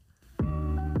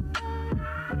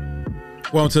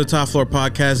Welcome to the Top Floor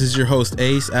Podcast. This is your host,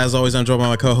 Ace. As always, I'm joined by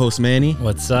my co-host, Manny.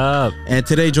 What's up? And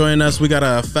today joining us, we got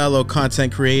a fellow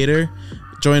content creator.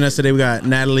 Joining us today, we got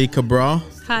Natalie Cabral.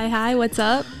 Hi, what's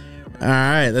up? All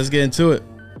right, let's get into it.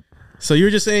 So you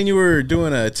were just saying you were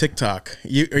doing a TikTok.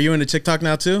 Are you into TikTok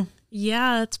now too?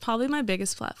 Yeah, it's probably my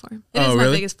biggest platform. It Oh, is really?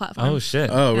 my biggest platform. Oh, shit.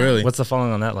 Oh, Yeah. really? What's the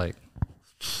following on that like?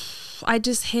 I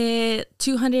just hit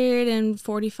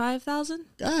 245,000.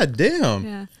 God damn.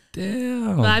 Yeah.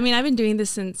 Damn. But I mean, I've been doing this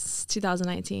since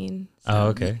 2019. So, Oh,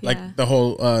 okay. Yeah. Like the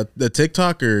whole, the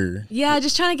TikTok or? Yeah,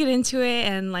 just trying to get into it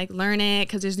and like learn it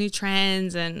because there's new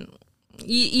trends and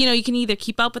you know, you can either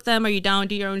keep up with them or you don't,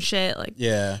 do your own shit. Like,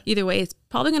 Yeah. either way, it's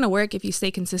probably going to work if you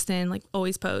stay consistent and like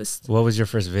always post. What was your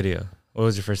first video? What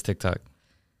was your first TikTok?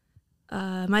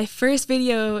 My first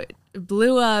video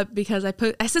blew up because I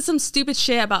said some stupid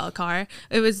shit about a car.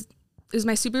 It was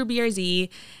my Subaru BRZ,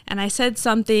 and I said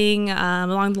something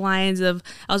along the lines of,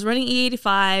 I was running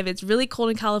E85. It's really cold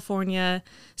in California,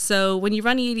 so when you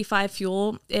run E85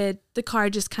 fuel, the car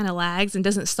just kind of lags and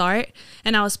doesn't start.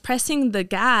 And I was pressing the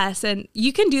gas, and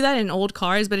you can do that in old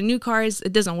cars, but in new cars,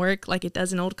 it doesn't work like it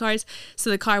does in old cars, so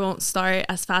the car won't start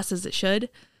as fast as it should.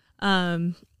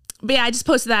 But yeah, I just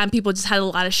posted that and people just had a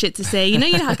lot of shit to say. You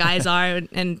know how guys are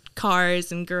and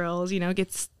cars and girls, you know, it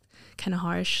gets kind of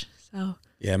harsh. So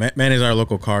Yeah, Manny's our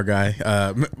local car guy.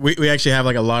 We actually have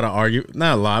like a lot of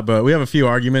not a lot, but we have a few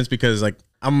arguments because like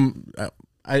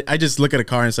I just look at a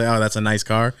car and say, oh, that's a nice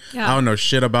car. Yeah. I don't know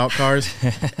shit about cars.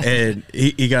 And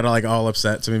he got like all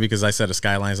upset to me because I said a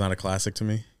Skyline's not a classic to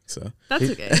me. So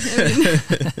that's okay. I mean,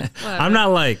 I'm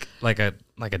not like a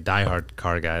diehard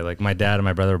car guy. Like my dad and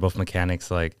my brother are both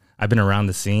mechanics. Like I've been around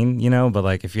the scene, you know, but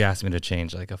like if you ask me to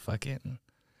change like a fucking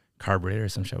carburetor or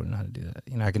some shit, I wouldn't know how to do that.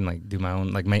 You know, I can like do my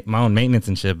own like my own maintenance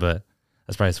and shit, but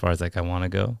that's probably as far as like I want to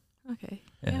go. Okay.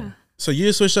 Yeah. Yeah. So you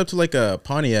just switched up to like a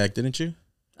Pontiac, didn't you?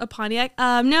 A Pontiac?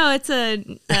 No, it's a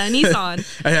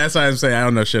Nissan. That's why I'm saying I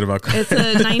don't know shit about cars. It's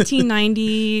a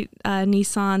 1990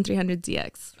 Nissan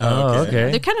 300ZX. Oh, okay.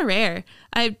 They're kind of rare.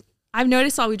 I've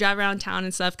noticed while we drive around town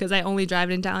and stuff because I only drive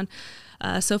it in town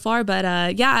so far.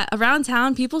 But yeah, around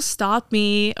town, people stop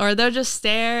me or they'll just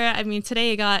stare. I mean,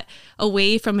 today I got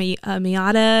away from a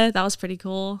Miata. That was pretty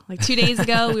cool. Like 2 days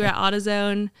ago, we were at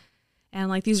AutoZone and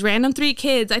like these random 3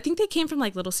 kids, I think they came from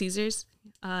like Little Caesars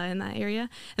in that area.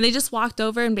 And they just walked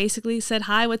over and basically said,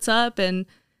 hi, what's up? And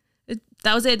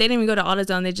that was it. They didn't even go to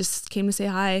AutoZone. They just came to say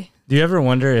hi. Do you ever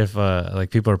wonder if like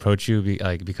people approach you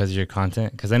because of your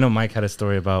content? Because I know Mike had a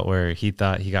story about where he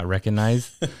thought he got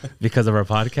recognized because of our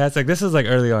podcast. Like this is like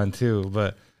early on too.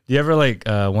 But do you ever like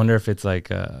wonder if it's like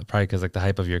probably because like the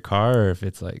hype of your car or if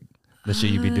it's like the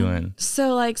shit you be doing?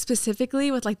 So like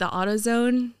specifically with like the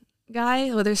AutoZone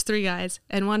guy, well, there's 3 guys,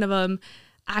 and one of them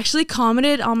actually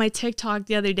commented on my TikTok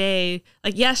the other day,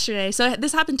 like yesterday. So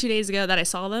this happened 2 days ago that I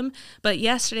saw them, but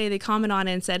yesterday they commented on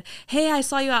it and said, hey, I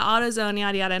saw you at AutoZone,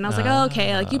 yada yada. And I was like, oh,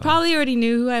 okay, like you probably already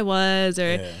knew who I was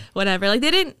or whatever. Like they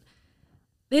didn't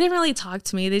really talk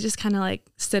to me. They just kind of like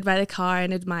stood by the car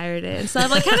and admired it and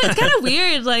stuff. Like it's kind of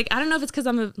weird. Like I don't know if it's because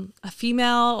I'm a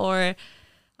female or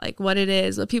like what it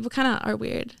is, but people kind of are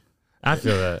weird. I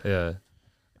feel that, yeah.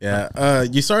 Yeah.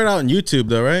 You started out on YouTube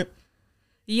though, right?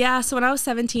 Yeah, so when I was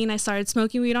 17, I started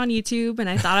smoking weed on YouTube, and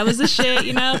I thought I was the shit,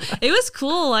 you know? It was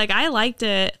cool. Like, I liked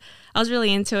it. I was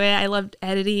really into it. I loved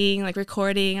editing, like,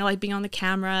 recording. I liked being on the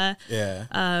camera. Yeah.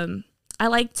 I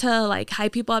like to, like,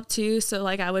 hype people up, too. So,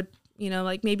 like, I would, you know,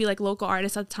 like, maybe, like, local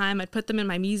artists at the time, I'd put them in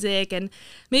my music, and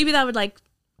maybe that would, like,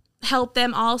 help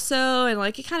them also. And,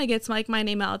 like, it kind of gets, like, my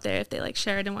name out there if they, like,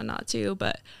 share it and whatnot, too.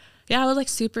 But, yeah, I was, like,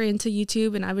 super into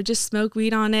YouTube, and I would just smoke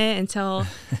weed on it until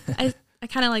I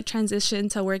kind of like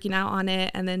transitioned to working out on it.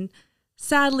 And then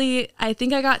sadly, I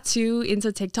think I got too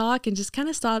into TikTok and just kind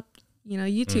of stopped, you know,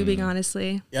 YouTubing,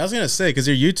 honestly. Yeah, I was going to say, because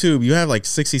your YouTube, you have like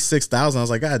 66,000. I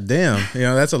was like, God damn, you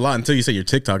know, that's a lot until you said your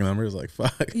TikTok number. It was like,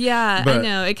 fuck. Yeah, But I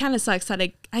know. It kind of sucks that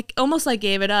I almost like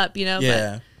gave it up, you know?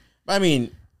 Yeah. But I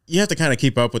mean, you have to kind of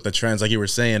keep up with the trends like you were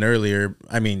saying earlier.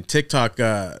 I mean, TikTok,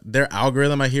 their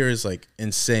algorithm I hear is like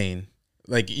insane.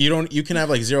 Like you can have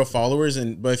like 0 followers,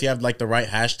 but if you have like the right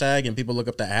hashtag and people look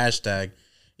up that hashtag,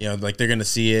 you know, like they're gonna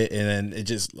see it, and then it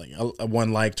just like a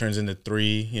 1 like turns into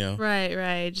 3. You know,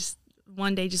 Right. Just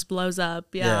one day just blows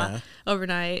up. Yeah.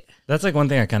 Overnight. That's like one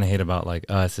thing I kind of hate about like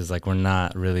us is like we're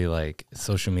not really like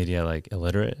social media like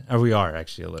illiterate, or we are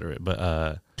actually illiterate,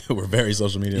 but we're very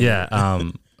social media. Yeah.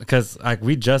 Because like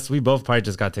we both probably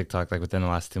just got TikTok like within the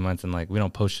last 2 months, and like we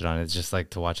don't post it on it. It's just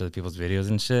like to watch other people's videos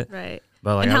and shit. Right.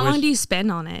 But like, and how long do you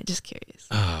spend on it? Just curious.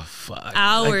 Oh fuck.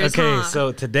 Hours. Like, okay, huh?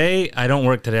 so today I don't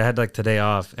work today. I had like today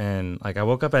off, and like I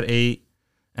woke up at 8,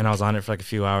 and I was on it for like a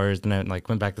few hours. Then I like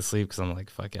went back to sleep because I'm like,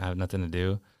 fuck it, I have nothing to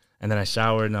do. And then I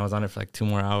showered and I was on it for like 2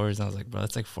 more hours. And I was like, bro,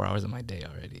 that's like 4 hours of my day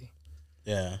already.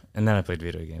 Yeah. And then I played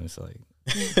video games. So like,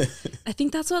 I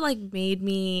think that's what like made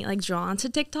me like drawn to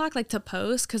TikTok, like to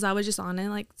post, because I was just on it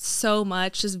like so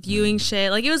much, just viewing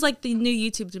shit. Like it was like the new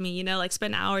YouTube to me, you know, like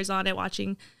spend hours on it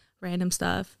watching random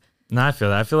stuff. no, I feel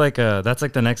that. I feel like that's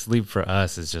like the next leap for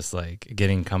us is just like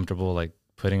getting comfortable, like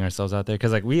putting ourselves out there.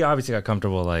 Cause like we obviously got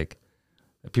comfortable, like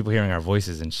people hearing our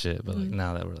voices and shit. But like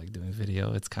now that we're like doing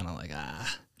video, it's kind of like,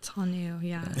 It's all new,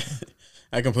 yeah.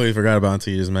 I completely forgot about it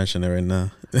until you just mentioned it right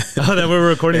now. oh, that we're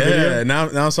recording video? Yeah, now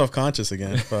I'm self-conscious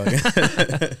again. Fuck.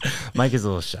 Mike is a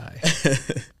little shy.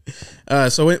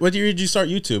 So what year did you start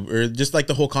YouTube, or just like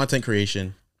the whole content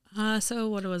creation? So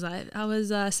what was I? I was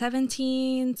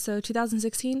 17, so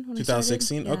 2016 when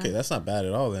 2016? I started. Okay, that's not bad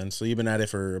at all then. So you've been at it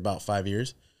for about 5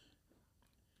 years?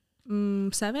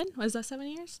 7? Was that 7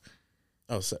 years?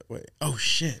 Oh, wait. Oh,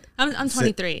 shit. I'm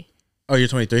 23. Oh, you're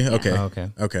 23? Okay. Oh, okay.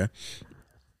 Okay.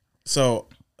 So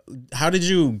how did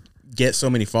you get so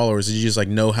many followers? Did you just like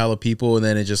know hella people and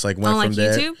then it just like went On from like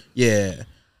there? YouTube? Yeah.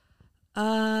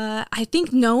 I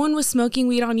think no one was smoking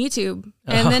weed on YouTube,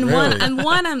 and then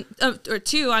really? or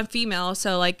two, I'm female,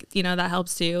 so like, you know, that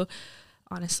helps too,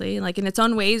 honestly, like in its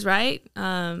own ways, right?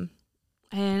 And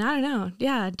I don't know,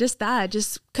 yeah,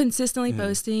 just consistently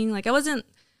posting. Like I wasn't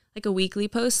like a weekly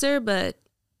poster, but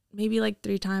maybe like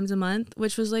 3 times a month,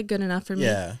 which was like good enough for me.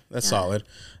 Yeah, that's solid.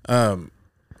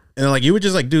 And like you would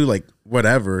just like do like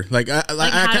whatever. Like I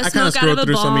kind of scrolled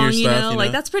through some of your stuff. You know?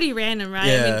 Like that's pretty random, right?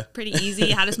 Yeah. I mean, pretty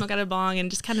easy. How to smoke out of a bong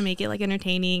and just kind of make it like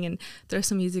entertaining and throw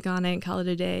some music on it and call it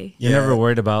a day. You never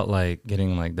worried about like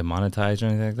getting like demonetized or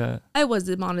anything like that? I was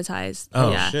demonetized.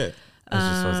 Oh yeah. shit.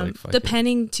 I was like, fuck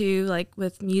depending to like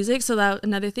with music. So that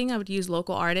another thing, I would use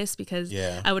local artists because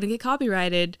I wouldn't get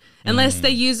copyrighted unless they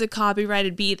use a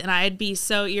copyrighted beat, and I'd be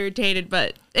so irritated.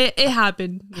 But it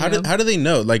happened. How do they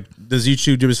know? Like, does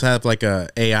YouTube just have like a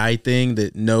AI thing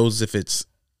that knows if it's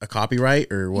a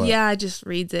copyright or what? Yeah, it just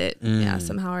reads it. Yeah,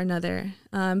 somehow or another.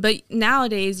 But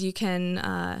nowadays you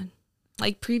can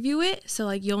like preview it, so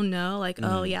like you'll know like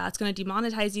oh yeah, it's gonna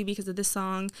demonetize you because of this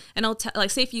song, and it'll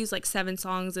like say if you use like 7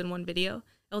 songs in one video,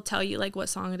 it'll tell you like what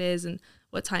song it is and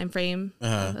what time frame.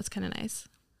 So that's kind of nice.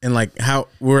 And like how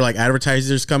were like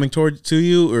advertisers coming to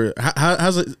you, or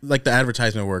how's it like the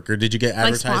advertisement work, or did you get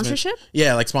advertisement? Like sponsorship?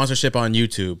 Yeah, like sponsorship on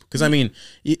YouTube, because I mean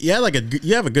you have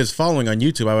a good following on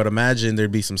YouTube. I would imagine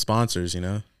there'd be some sponsors, you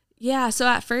know. Yeah, so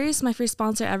at first my first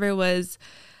sponsor ever was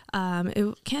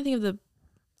can't think of the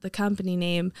company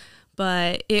name,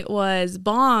 but it was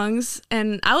bongs,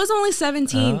 and I was only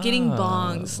 17 getting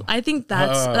bongs. I think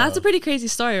that's a pretty crazy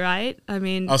story, right? I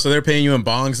mean, so they're paying you in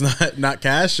bongs, not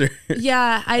cash, or?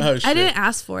 Yeah, I didn't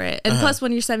ask for it, and plus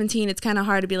when you're 17, it's kind of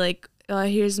hard to be like,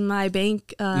 here's my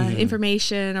bank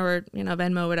information, or you know,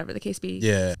 Venmo, whatever the case be.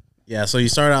 Yeah. So you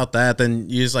start out that, then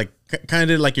you just like kind of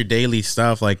did like your daily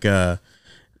stuff, like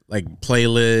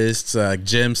playlists,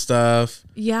 gym stuff.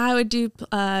 Yeah, I would do.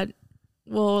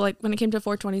 Well, like when it came to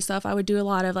 420 stuff, I would do a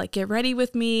lot of like get ready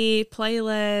with me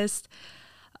playlist.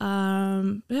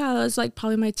 Yeah, that was like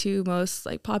probably my 2 most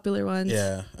like popular ones.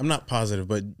 Yeah, I'm not positive,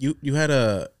 but you had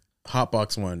a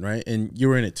Hotbox one, right? And you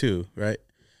were in it too, right?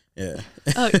 Yeah.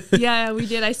 Oh yeah, we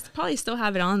did. I probably still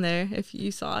have it on there if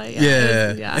you saw it.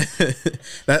 Yeah.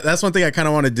 That's one thing I kind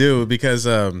of want to do, because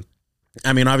I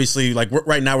mean, obviously, like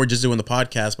right now we're just doing the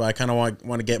podcast, but I kind of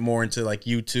want to get more into like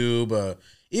YouTube.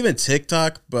 Even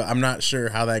TikTok, but I'm not sure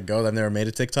how that goes. I've never made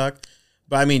a TikTok.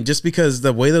 But I mean, just because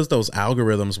the way those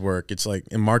algorithms work, it's like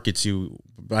it markets you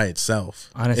by itself.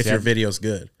 Honestly, if your video's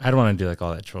good. I don't want to do like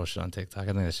all that troll shit on TikTok.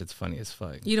 I think that shit's funny as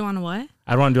fuck. You don't want to what?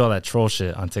 I don't want to do all that troll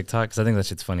shit on TikTok because I think that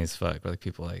shit's funny as fuck. Where like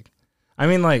people like, I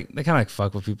mean, like they kind of like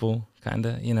fuck with people, kind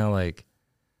of, you know, like.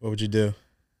 What would you do?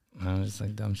 I don't know, just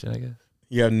like dumb shit, I guess.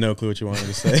 You have no clue what you wanted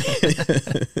to say.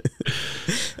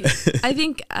 I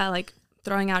think like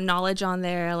throwing out knowledge on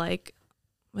there, like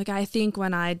I think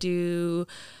when I do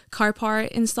car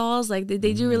part installs, like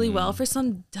they do really well for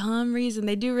some dumb reason.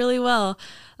 They do really well.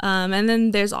 And then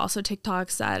there's also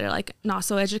TikToks that are like not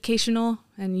so educational,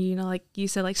 and you know, like you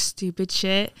said, like stupid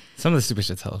shit. Some of the stupid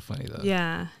shit's hella funny though.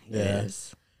 Yeah. It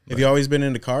is. Have you always been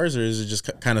into cars, or is it just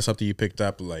kind of something you picked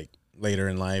up like later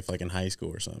in life, like in high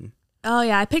school or something? Oh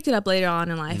yeah, I picked it up later on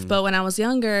in life. But when I was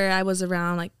younger, I was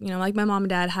around like, you know, like my mom and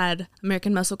dad had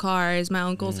American muscle cars. My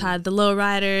uncles had the low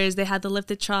riders. They had the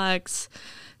lifted trucks.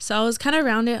 So I was kind of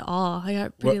around it all. I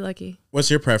got pretty lucky.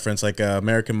 What's your preference, like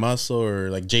American muscle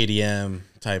or like JDM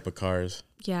type of cars?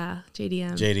 Yeah,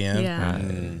 JDM. JDM? Yeah.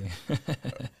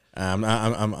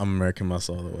 I'm American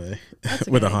muscle all the way That's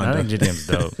with a okay. Honda. I think JDM's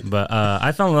dope. But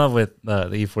I fell in love with the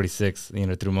E46, you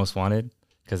know, through Most Wanted,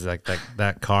 because like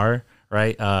that car,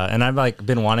 right? And I've like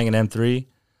been wanting an M3,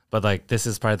 but like this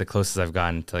is probably the closest I've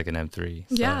gotten to like an M3.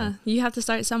 So, Yeah, you have to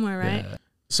start somewhere, right? yeah.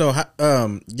 So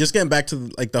just getting back to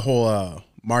like the whole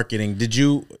marketing, did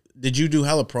you do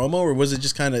hella promo, or was it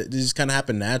just kind of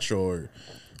happen natural, or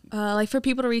Like for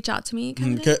people to reach out to me,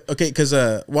 kind of thing. okay? Because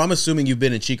well, I'm assuming you've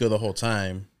been in Chico the whole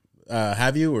time.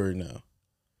 Have you or no?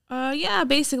 Yeah,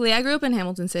 basically, I grew up in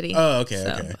Hamilton City. Oh, okay, so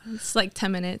okay. it's like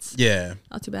 10 minutes. Yeah,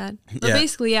 Not too bad. But Yeah.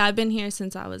 basically, yeah, I've been here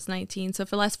since I was 19. So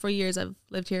for the last 4 years, I've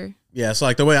lived here. yeah. So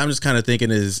like the way I'm just kind of thinking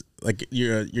is like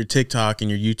your TikTok and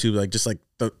your YouTube, like just like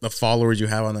the followers you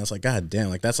have on that. It's like, god damn,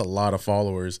 like that's a lot of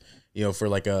followers, you know, for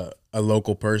like a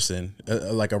local person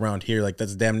like around here. Like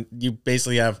that's damn. You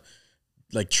basically have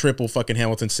like triple fucking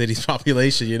Hamilton City's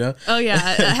population, you know? Oh yeah,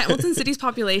 Hamilton City's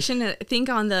population. I think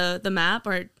on the map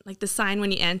or like the sign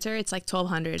when you enter, it's like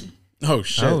 1,200. Oh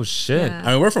shit. Oh shit. Yeah.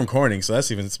 I mean, we're from Corning, so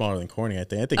that's even smaller than Corning. I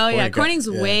think. Oh yeah, Corning Corning's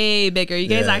yeah. way bigger. You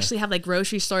guys Yeah. actually have like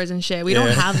grocery stores and shit. We don't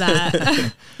Yeah. have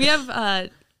that. We have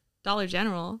Dollar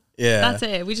General. Yeah. That's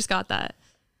it. We just got that.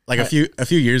 Like a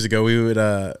few years ago, we would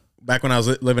back when I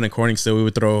was living in Corning still, we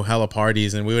would throw hella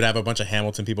parties, and we would have a bunch of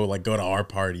Hamilton people like go to our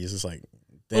parties. It's like,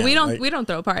 damn, Well, we don't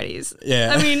throw parties.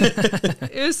 Yeah. I mean,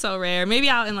 it was so rare. Maybe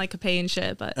out in like Capay and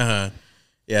shit, but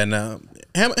Yeah, no.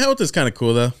 Hamilton's kind of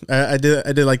cool though. I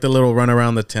did like the little run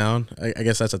around the town. I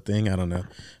guess that's a thing. I don't know.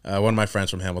 One of my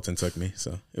friends from Hamilton took me,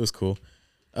 so it was cool.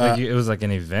 Like it was like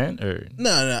an event, or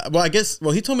No. Well, I guess.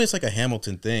 Well, he told me it's like a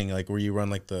Hamilton thing, like where you run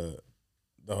like the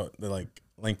like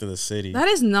length of the city. that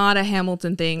is not a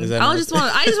Hamilton thing. Is that I not- just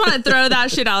want to throw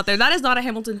that shit out there. That is not a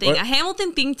Hamilton thing. What? A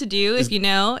Hamilton thing to do, if you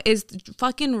know, is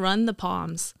fucking run the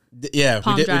palms. Yeah,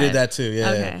 Palm we Drive. did that too. Yeah.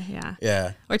 Okay, yeah.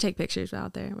 Yeah. Or take pictures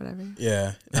out there, whatever.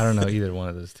 Yeah. I don't know either one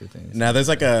of those two things. Now there's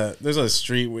a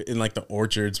street in like the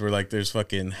orchards where like there's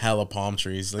fucking hella palm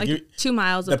trees. Like, Like 2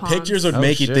 miles the of palms. pictures would Oh,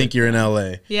 make you shit. think you're in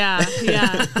LA. Yeah,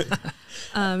 yeah.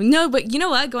 No, but you know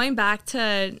what? Going back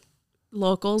to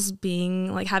locals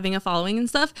being like having a following and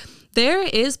stuff, there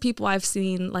is people I've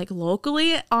seen like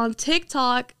locally on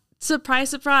TikTok. Surprise,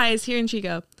 surprise, here in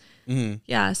Chico. Mm-hmm.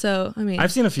 Yeah, so I mean,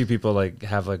 I've seen a few people like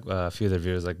have like a few of their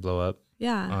videos like blow up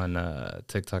yeah. on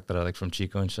TikTok that are like from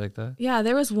Chico and shit like that. Yeah,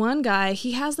 there was one guy,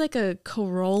 he has like a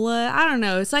Corolla. I don't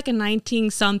know. It's like a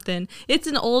 19 something. It's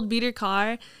an old beater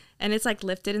car and it's like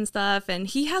lifted and stuff. And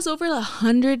he has over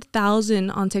 100,000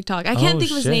 on TikTok. I can't Oh, think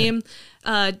of his shit. name.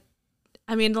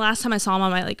 I mean, the last time I saw him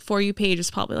on my like For You page was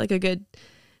probably like a good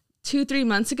 2-3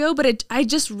 months ago. But I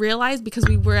just realized because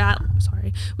we were at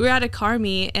a car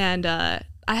meet and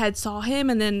I had saw him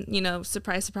and then, you know,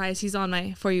 surprise, surprise, he's on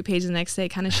my For You page the next day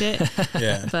kind of shit.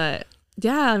 Yeah. But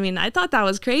yeah, I mean, I thought that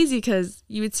was crazy because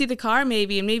you would see the car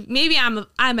maybe, and maybe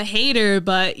I'm a hater,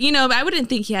 but you know, I wouldn't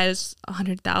think he has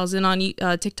 100,000 on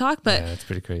TikTok. But Yeah, that's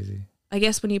pretty crazy. I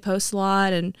guess when you post a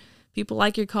lot and people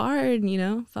like your car, and you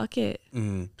know, fuck it.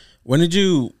 Mm-hmm.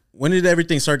 When did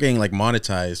everything start getting like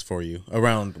monetized for you?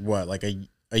 Around what, like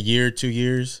a year, 2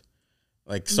 years?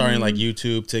 Like starting like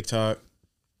YouTube, TikTok?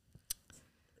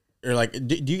 Or like,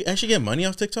 do you actually get money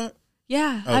off TikTok?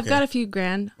 Yeah, I've Okay. got a few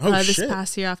grand Oh, this shit.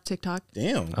 past year off TikTok.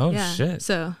 Damn. Oh Yeah, shit.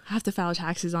 so I have to file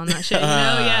taxes on that shit. You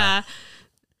know,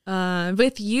 yeah.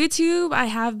 With YouTube, I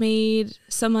have made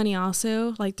some money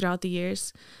also, like throughout the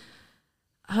years.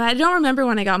 I don't remember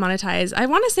when I got monetized. I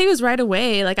want to say it was right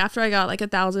away, like after I got like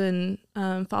 1,000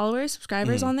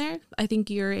 subscribers on there. I think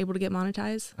you're able to get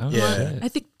monetized. Oh, Yeah.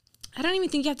 shit. I don't even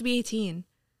think you have to be 18.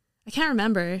 I can't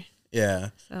remember. Yeah.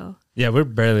 So Yeah, we're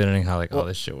barely learning how like all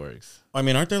this shit works. I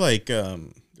mean, aren't there like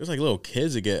there's like little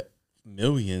kids that get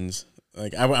millions?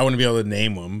 Like I wouldn't be able to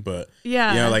name them, but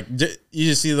yeah, you know, like you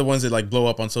just see the ones that like blow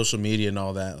up on social media and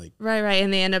all that. Like right,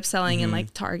 and they end up selling in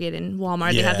like Target and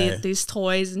Walmart. They have Yeah. these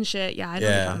toys and shit. Yeah, I know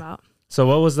what you're talking about. So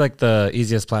what was like the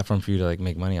easiest platform for you to like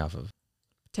make money off of?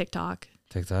 TikTok.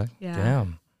 TikTok? Yeah.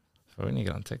 Damn. So we need to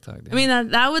get on TikTok. Damn. I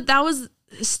mean that was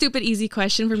a stupid easy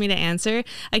question for me to answer.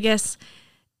 I guess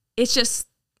it's just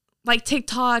like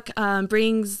TikTok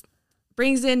brings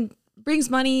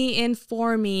money in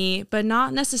for me, but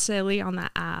not necessarily on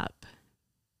that app.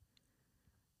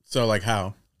 so, like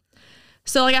how?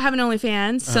 So like I have an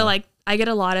OnlyFans, so like I get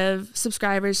a lot of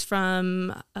subscribers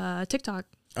from TikTok.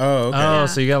 Oh, okay. Oh, Yeah.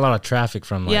 so you got a lot of traffic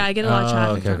from like, Yeah, I get a lot of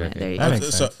traffic okay, from okay, it. There okay. you That go.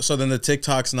 makes sense. So then the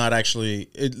TikTok's not actually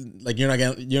like you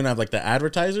don't have like the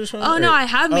advertisers from it? Oh or- no, I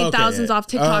have made okay, thousands yeah. off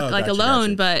TikTok Oh, like gotcha,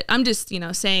 alone, gotcha. but I'm just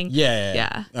saying.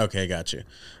 Yeah. Okay, got you.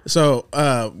 So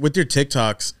with your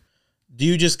TikToks, do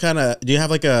you just kind of, do you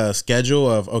have like a schedule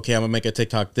of, okay, I'm gonna make a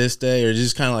TikTok this day, or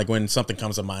just kind of like when something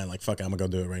comes to mind, like, fuck it, I'm gonna go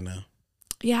do it right now?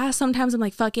 Yeah, sometimes I'm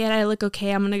like, fuck it, I look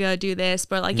okay, I'm gonna go do this.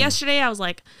 But like yesterday, I was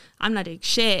like, I'm not doing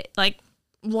shit. Like,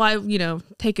 why,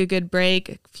 take a good break,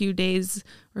 a few days,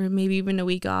 or maybe even a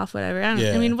week off, whatever. I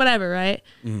mean, whatever, right?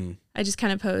 I just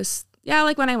kind of post,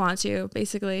 like when I want to,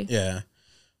 basically. Yeah.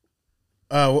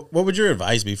 What would your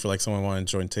advice be for like someone wanting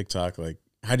to join TikTok? Like,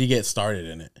 how do you get started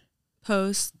in it?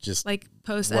 Post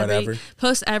Whatever.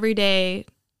 Post every day.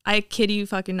 I kid you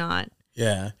fucking not.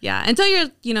 Yeah. Yeah. Until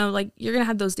you're, like you're going to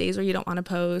have those days where you don't want to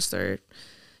post, or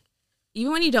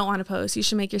even when you don't want to post, you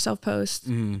should make yourself post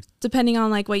depending on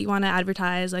like what you want to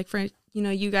advertise. Like for,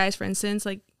 you guys, for instance,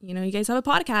 like, you guys have a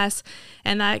podcast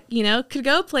and that, could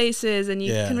go places, and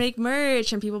you can make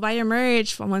merch and people buy your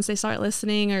merch once they start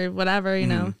listening or whatever,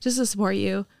 just to support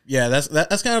you. Yeah. That's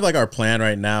kind of like our plan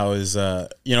right now is,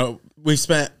 we've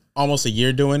spent almost a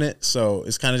year doing it. So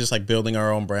it's kind of just like building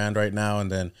our own brand right now.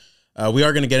 And then we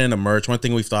are going to get into merch. One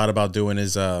thing we've thought about doing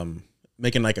is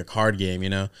making like a card game,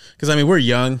 because I mean, we're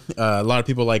young. A lot of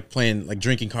people like playing, like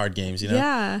drinking card games,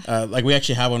 Yeah. Like we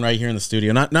actually have one right here in the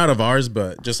studio, not of ours,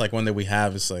 but just like one that we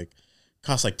have. It's like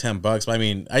costs like $10. But I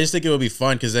mean, I just think it would be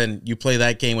fun because then you play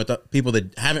that game with the people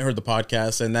that haven't heard the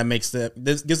podcast, and that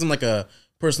this gives them like a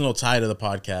personal tie to the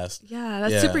podcast. Yeah,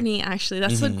 that's super neat. Actually,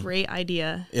 that's a great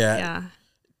idea. Yeah.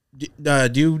 Do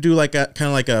you do like a kind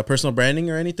of like a personal branding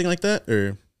or anything like that,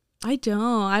 or? I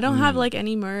don't have like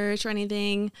any merch or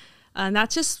anything.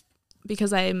 That's just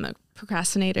because I'm a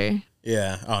procrastinator.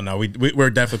 Yeah. Oh no, we're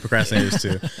definitely procrastinators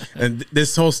too. And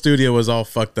this whole studio was all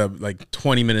fucked up like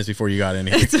 20 minutes before you got in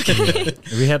here. It's okay.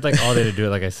 We had like all day to do it.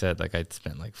 Like I said, like I'd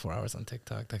spent like 4 hours on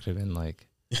TikTok. That could have been like,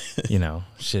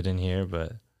 shit in here.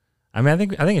 But I mean,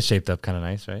 I think it's shaped up kind of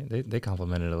nice, right? They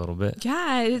complimented it a little bit.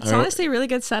 Yeah, it's honestly a really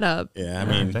good setup. Yeah, I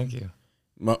mean, thank you.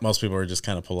 Most people are just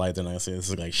kind of polite. They're not gonna say this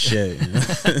is like shit.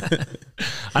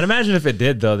 I'd imagine if it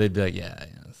did though, they'd be like, yeah.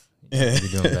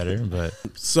 You're doing better, but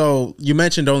so you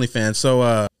mentioned OnlyFans. So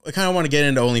I kind of want to get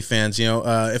into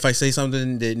OnlyFans. If I say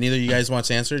something that neither of you guys wants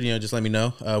answered, just let me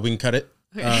know. We can cut it.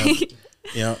 Okay.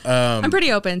 I'm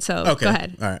pretty open, so okay. Go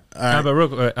ahead. All right. But real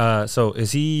quick, so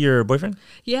is he your boyfriend?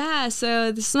 Yeah.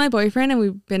 So this is my boyfriend, and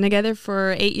we've been together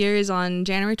for 8 years on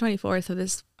January 24th of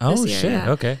this year. Shit.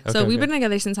 Yeah. Okay. So we've been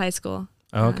together since high school.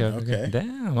 Oh, okay.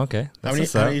 Damn. Okay. How many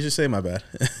years you say my bad?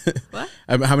 What?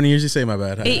 How many years you say my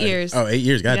bad? 8 years. Oh, 8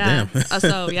 years. God yeah. damn.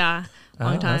 So yeah,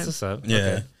 long time. That's what's up. Yeah.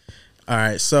 Okay. All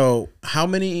right. So how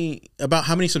many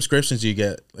subscriptions do you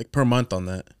get like per month on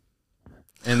that?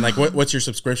 And like what's your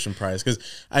subscription price? Because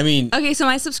I mean, okay, so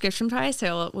my subscription price,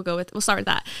 so we'll start with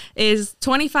that, is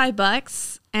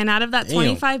 $25, and out of that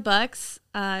Damn. $25,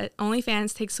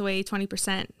 OnlyFans takes away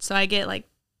 20%, so I get like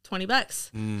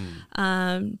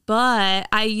 $20. But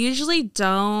I usually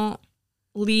don't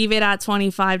leave it at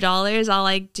 $25. I'll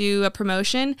like do a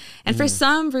promotion, and for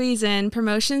some reason,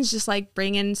 promotions just like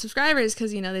bring in subscribers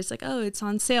because there's like, oh, it's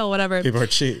on sale, whatever. People are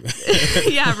cheap.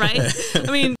 Yeah, right.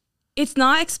 I mean, it's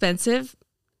not expensive,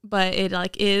 but it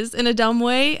like is in a dumb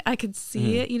way. I could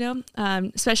see it,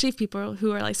 especially if people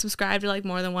who are like subscribed to like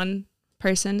more than one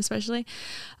person, especially.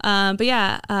 But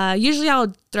yeah, usually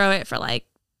I'll throw it for like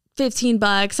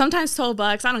 $15, sometimes $12.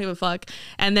 I don't give a fuck.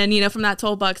 And then, from that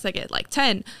 $12, I get like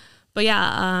 10. But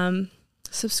yeah,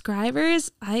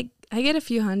 subscribers, I get a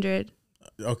few hundred.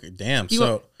 Okay, damn.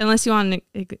 Unless you want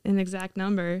an exact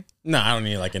number. No, I don't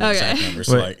need like an exact number.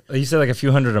 So Wait, you said like a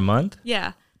few hundred a month?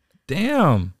 Yeah.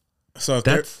 Damn. So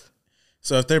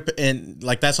if they're in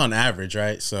like that's on average,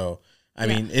 right? So I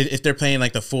mean, if they're paying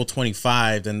like the full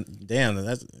 25, then damn,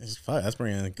 that's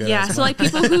bringing in a good. Yeah. So like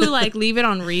people who like leave it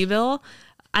on Reveal,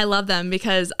 I love them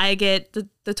because I get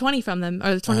the 20 from them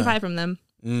or the 25 from them.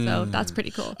 So that's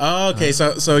pretty cool. Oh, okay.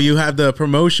 So you have the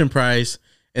promotion price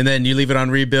and then you leave it on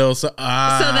rebill. So then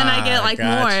I get like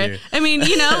more. You. I mean,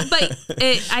 but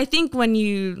I think when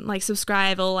you like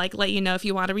subscribe, it'll like let you know if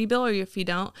you want a rebill or if you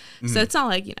don't. So it's not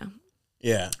like,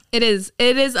 Yeah. It is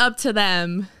up to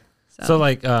them. So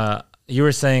like you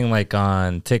were saying like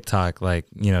on TikTok, like,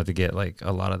 to get like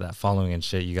a lot of that following and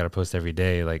shit, you got to post every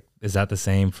day. Like, is that the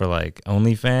same for like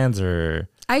OnlyFans or?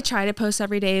 I try to post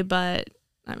every day, but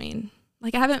I mean,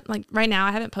 like I haven't right now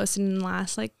I haven't posted in the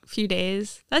last like few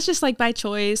days. That's just like by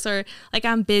choice or like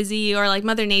I'm busy or like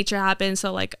Mother Nature happens.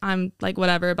 So like I'm like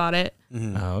whatever about it.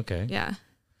 Oh, okay. Yeah.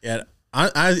 Yeah.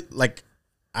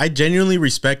 I genuinely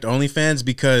respect OnlyFans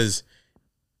because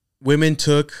women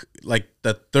took like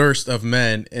the thirst of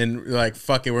men and like,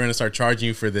 fuck it, we're gonna start charging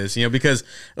you for this, because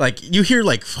like you hear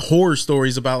like horror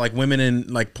stories about like women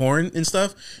in like porn and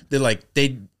stuff that like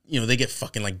they they get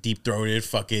fucking like deep throated,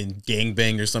 fucking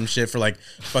gangbanged or some shit for like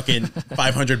fucking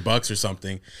 $500 or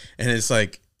something. And it's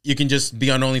like, you can just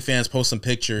be on OnlyFans, post some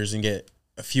pictures and get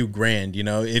a few grand,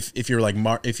 if you're like,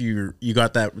 if you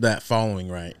got that following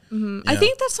right. I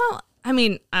think that's not, I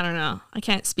mean, I don't know. I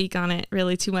can't speak on it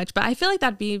really too much, but I feel like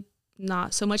that'd be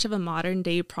not so much of a modern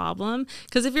day problem.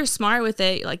 Because if you're smart with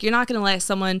it, like you're not going to let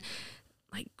someone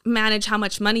like manage how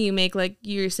much money you make. Like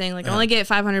you're saying, like only get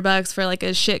 $500 for like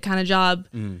a shit kind of job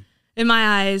in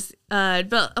my eyes.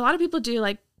 But a lot of people do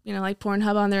like, like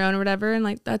Pornhub on their own or whatever. And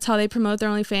like, that's how they promote their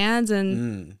OnlyFans.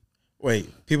 And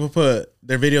Wait, people put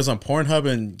their videos on Pornhub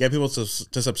and get people to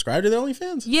subscribe to their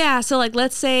OnlyFans? Yeah. So like,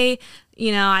 let's say,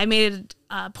 I made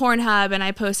Pornhub and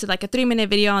I posted like a 3-minute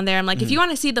video on there. I'm like, if you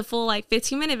want to see the full like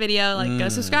 15-minute video, like go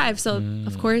subscribe. So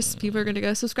of course people are going to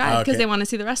go subscribe because they want to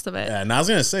see they the of it. Yeah. And I was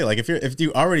going to say, like, if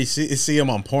you already see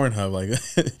them on Pornhub, like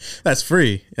that's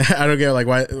free. I don't get like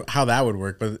how that would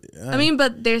work, but I mean,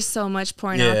 but there's so much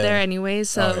porn out there anyways.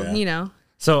 So,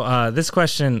 So this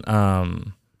question,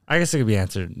 I guess it could be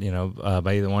answered,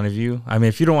 by either one of you. I mean,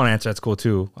 if you don't want to answer, that's cool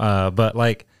too. But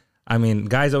like, I mean,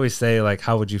 guys always say like,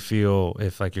 how would you feel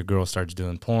if like your girl starts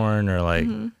doing porn or like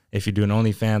if you're doing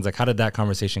OnlyFans? Like, how did that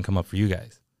conversation come up for you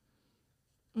guys?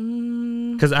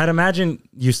 Because I'd imagine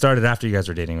you started after you guys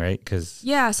were dating, right?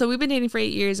 Yeah, so we've been dating for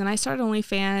 8 years, and I started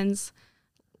OnlyFans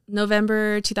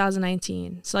November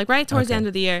 2019. So like right towards the end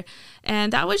of the year,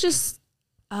 and that was just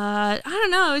I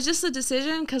don't know, it was just a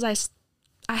decision because I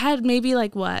had maybe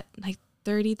like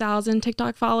 30,000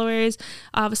 TikTok followers.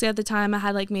 Obviously at the time I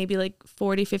had like maybe like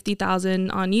 40,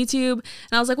 50,000 on YouTube. And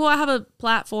I was like, well, I have a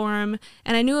platform,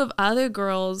 and I knew of other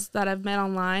girls that I've met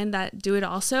online that do it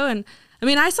also. And I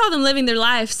mean, I saw them living their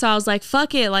life. So I was like,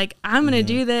 fuck it. Like I'm going to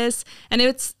do this. And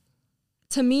it's,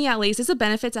 to me at least, it's a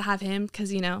benefit to have him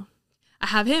because, I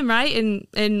have him, right?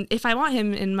 And if I want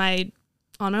him on my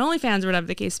OnlyFans or whatever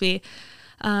the case be.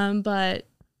 But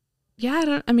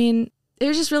yeah, it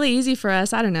was just really easy for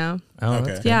us. I don't know. Oh,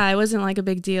 okay. Yeah, it wasn't like a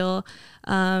big deal.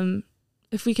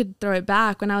 If we could throw it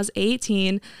back, when I was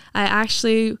 18, I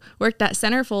actually worked at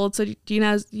Centerfold. So do you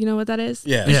know what that is?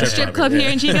 Yeah. The strip club here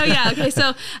in Chico. Yeah. Okay.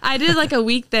 So I did like a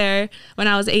week there when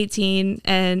I was 18,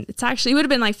 and it would have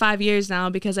been like 5 years now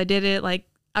because I did it like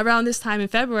around this time in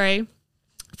February,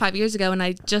 5 years ago, and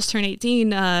I just turned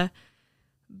 18.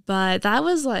 But that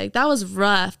was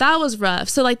rough. That was rough.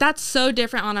 So like, that's so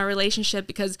different on our relationship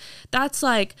because that's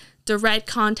like direct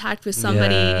contact with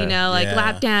somebody,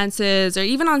 lap dances or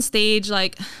even on stage.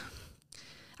 Like,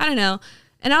 I don't know.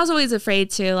 And I was always afraid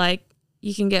to like,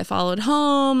 you can get followed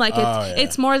home. Like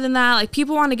it's more than that. Like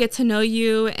people want to get to know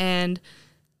you. And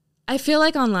I feel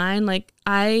like online, like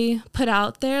I put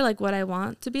out there like what I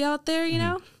want to be out there,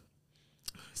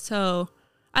 So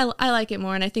I like it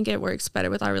more, and I think it works better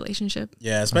with our relationship.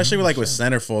 Yeah, especially with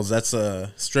Centerfolds. That's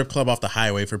a strip club off the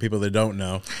highway for people that don't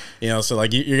know. So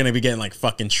like you're gonna be getting like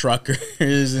fucking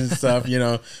truckers and stuff.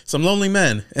 Some lonely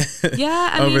men.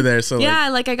 Yeah, over there. So yeah,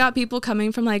 like I got people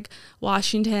coming from like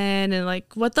Washington and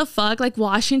like what the fuck, like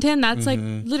Washington. That's like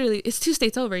literally it's 2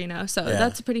 states over. So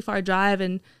that's a pretty far drive.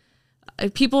 And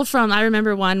people I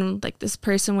remember one, like this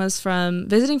person was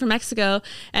visiting from Mexico,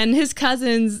 and his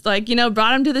cousins like,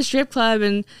 brought him to the strip club,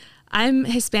 and I'm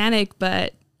Hispanic,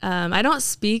 but I don't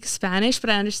speak Spanish,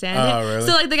 but I understand it. Really?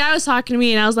 So like the guy was talking to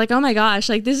me, and I was like, oh my gosh,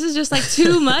 like this is just like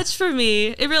too much for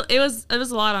me. It was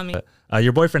a lot on me.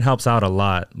 Your boyfriend helps out a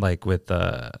lot, like with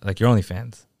like your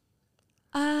OnlyFans.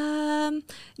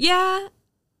 Yeah,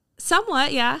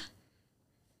 somewhat. Yeah.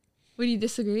 Would you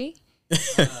disagree?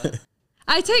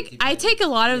 I take a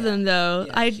lot of them though.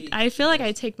 Yeah, I feel like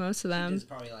I take most of them. It's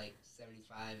probably like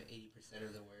 75-80%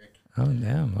 of the work. Oh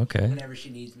damn, okay. Whenever she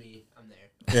needs me, I'm there.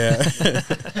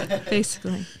 Yeah.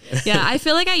 Basically. Yeah, I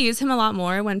feel like I use him a lot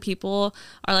more when people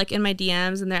are like in my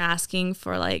DMs and they're asking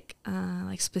for like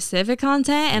specific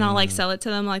content, and I'll like sell it to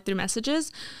them like through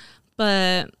messages.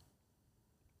 But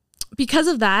because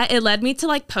of that, it led me to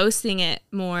like posting it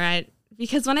more.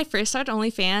 Because when I first started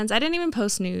OnlyFans, I didn't even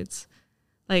post nudes.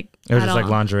 Like it was just like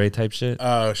lingerie type shit.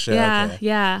 Oh shit. Yeah, okay.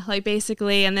 yeah, like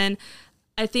basically. And then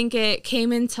I think it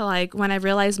came into like when I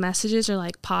realized messages are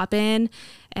like popping,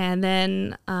 and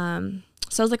then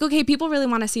so I was like, okay, people really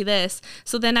want to see this.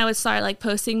 So then I would start like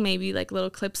posting maybe like little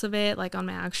clips of it like on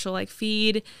my actual like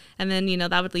feed, and then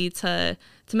that would lead to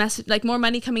message like more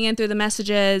money coming in through the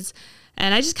messages,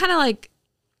 and I just kind of like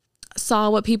saw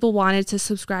what people wanted to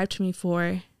subscribe to me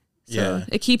for. So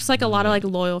it keeps like a lot of like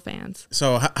loyal fans.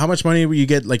 So how much money will you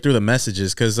get like through the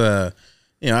messages? Because I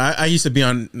used to be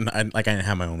on I didn't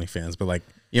have my OnlyFans, but like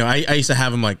I used to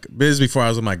have them like this is before I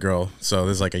was with my girl. So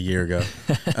this is like a year ago.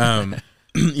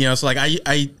 you know, so like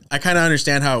I kind of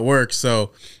understand how it works.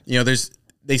 So, you know,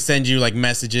 they send you like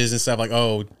messages and stuff like,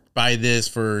 oh, buy this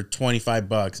for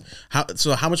 $25.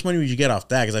 How much money would you get off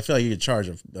that? Because I feel like you could charge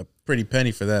a pretty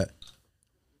penny for that.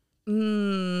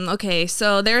 Okay,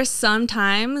 so there are some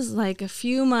times, like a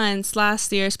few months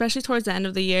last year, especially towards the end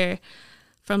of the year,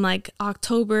 from like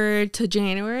October to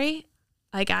January,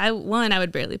 like I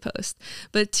would barely post,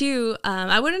 but two,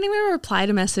 I wouldn't even reply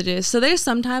to messages. So there's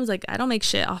sometimes like I don't make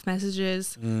shit off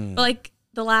messages, but like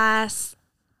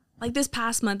this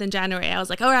past month in January, I was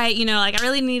like, all right, you know, like I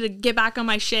really need to get back on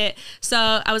my shit. So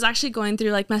I was actually going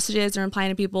through like messages and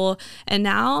replying to people, and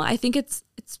now I think it's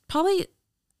probably.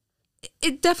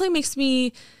 It definitely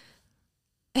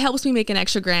it helps me make an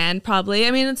extra grand probably.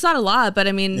 I mean, it's not a lot, but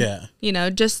I mean, you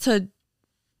know, just to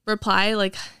reply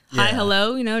like, hi,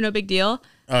 hello, you know, no big deal.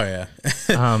 Oh yeah.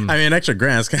 I mean, an extra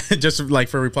grand just like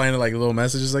for replying to like little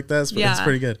messages like that. It's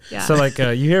pretty good. Yeah. So like,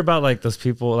 you hear about like those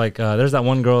people, like there's that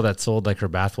one girl that sold like her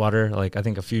bathwater, like I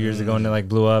think a few years ago, and it like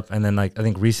blew up. And then like, I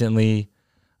think recently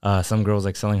some girls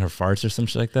like selling her farts or some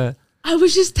shit like that. I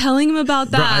was just telling him about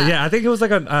that. Bro, yeah, I think it was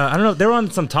like I don't know. They were on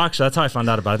some talk show. That's how I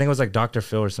found out about it. I think it was like Dr.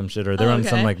 Phil or some shit, or they were on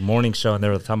some like morning show, and they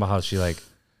were talking about how she like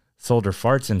sold her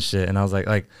farts and shit. And I was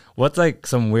like, what's like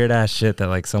some weird ass shit that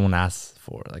like someone asked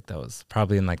for? Like that was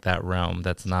probably in like that realm.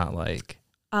 That's not like.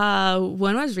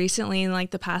 One was recently in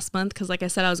like the past month, because like I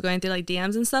said, I was going through like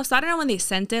DMs and stuff, so I don't know when they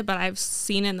sent it, but I've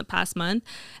seen it in the past month,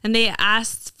 and they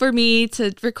asked for me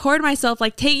to record myself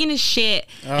like taking a shit,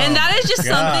 and that is just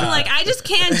something like I just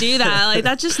can't do that. Like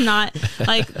that's just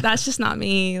not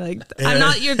me. Like I'm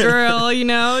not your girl, you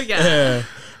know. Yeah.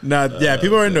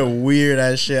 People are into weird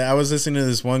ass shit. I was listening to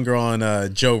this one girl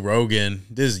on Joe Rogan.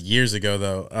 This is years ago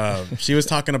though. She was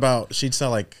talking about she'd sell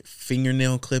like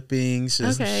fingernail clippings,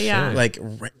 like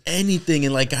anything,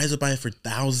 and like guys would buy it for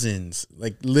thousands,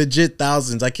 like legit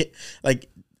thousands. I can't like.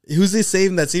 Who's this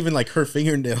saving that's even like her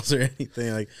fingernails or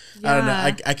anything? Like I don't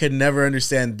know. I could never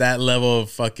understand that level of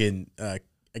fucking. I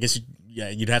guess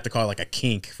you'd have to call it like a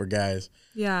kink for guys.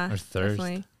 Yeah, or thirst.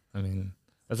 Definitely. I mean.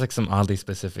 That's like some oddly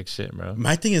specific shit, bro.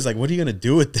 My thing is like, what are you gonna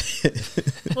do with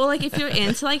it? Well, like if you're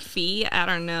into like feet, I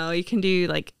don't know. You can do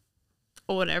like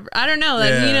whatever. I don't know.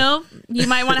 Like you know, you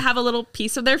might want to have a little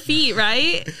piece of their feet,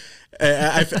 right?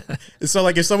 So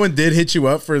like, if someone did hit you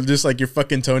up for just like your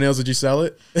fucking toenails, would you sell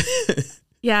it?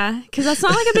 Yeah, because that's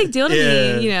not like a big deal to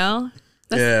me. You know.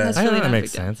 That's I really know that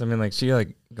makes sense. I mean, like she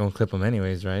like gonna clip them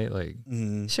anyways, right? Like,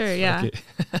 sure, yeah.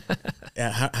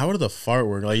 Yeah. How would the fart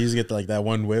work? Like, you just get like that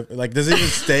one whiff. Like, does it even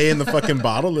stay in the fucking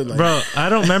bottle? Or, like? Bro, I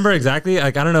don't remember exactly.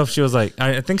 Like, I don't know if she was like,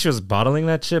 I think she was bottling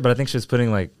that shit, but I think she was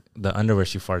putting like the underwear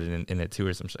she farted in it too,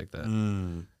 or something like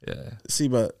that. Yeah. See,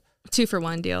 but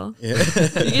 2-for-1 deal. Yeah.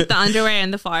 You get the underwear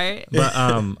and the fart. But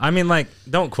I mean, like,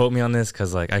 don't quote me on this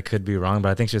because like I could be wrong, but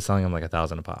I think she was selling them like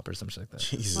 $1,000 a pop or something like that.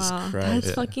 Jesus Christ,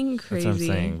 that's fucking crazy. That's what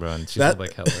I'm saying, bro. And she's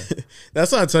like hella.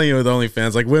 That's what I'm telling you with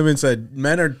OnlyFans. Like, women said,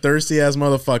 men are thirsty ass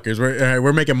motherfuckers.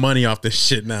 We're making money off this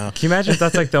shit now. Can you imagine if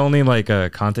that's like the only like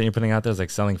content you're putting out there is like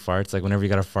selling farts? Like whenever you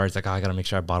got a fart, it's like, oh, I gotta make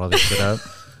sure I bottle this shit up.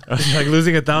 Like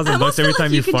losing $1,000 every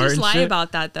time you fart. You can just lie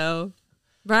about that though.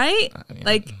 Right? Yeah.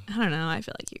 Like, I don't know. I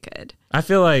feel like you could. I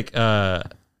feel like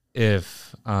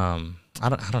if I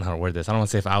don't know how to word this. I don't want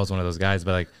to say if I was one of those guys,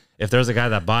 but like if there's a guy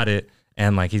that bought it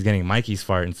and like he's getting Mikey's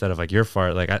fart instead of like your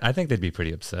fart, like I think they'd be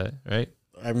pretty upset, right?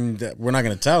 I mean, we're not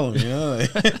gonna tell them, you know.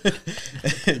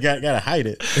 You gotta hide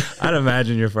it. I'd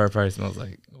imagine your fart probably smells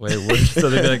like way worse. So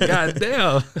they'd be like, God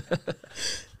damn.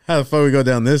 How the fuck we go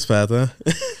down this path, huh?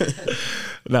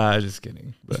 Nah, I'm just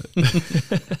kidding. But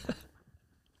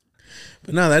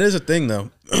But no, that is a thing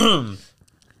though. All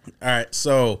right,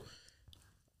 so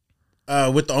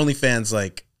with the OnlyFans,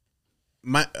 like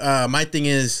my thing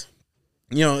is,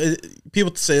 you know,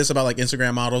 people say this about like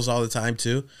Instagram models all the time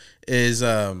too. Is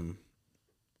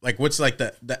like what's like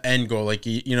the end goal? Like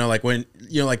you know, like when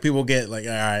you know, like people get like,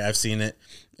 all right, I've seen it,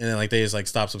 and then like they just like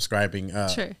stop subscribing.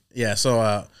 Sure. Yeah.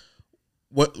 So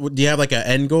what do you have like an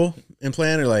end goal in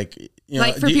plan, or like? You know,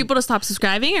 like for people to stop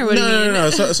subscribing, or what do you mean? No.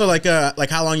 So like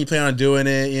how long you plan on doing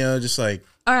it? You know, just like.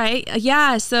 All right.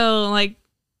 Yeah. So like,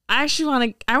 I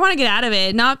want to get out of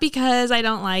it, not because I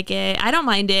don't like it. I don't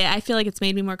mind it. I feel like it's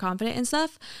made me more confident and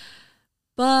stuff,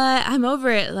 but I'm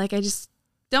over it. Like I just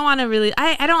don't want to really.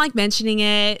 I don't like mentioning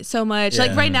it so much. Yeah.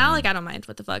 Like right now, like I don't mind.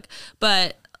 What the fuck?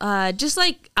 But just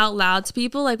like out loud to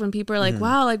people, like when people are like,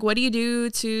 wow, like what do you do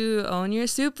to own your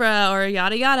Supra or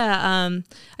yada yada.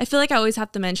 I feel like I always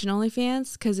have to mention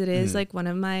OnlyFans because it is like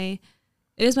it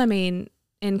is my main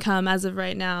income as of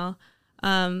right now.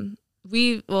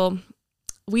 We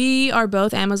are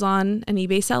both Amazon and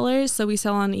eBay sellers, so we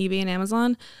sell on eBay and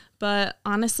Amazon, But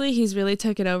honestly, he's really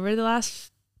took it over the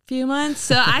last few months.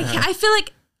 So I feel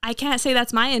like I can't say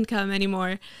that's my income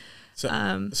anymore. So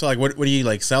like, what do you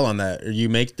like sell on that? Or you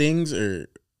make things, or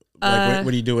like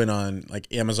what are you doing on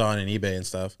like Amazon and eBay and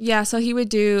stuff? Yeah, so he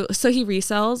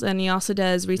resells, and he also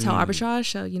does retail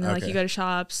arbitrage. So, like you go to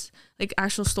shops, like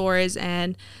actual stores,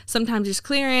 and sometimes there's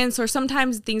clearance, or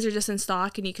sometimes things are just in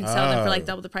stock and you can sell them for like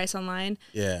double the price online.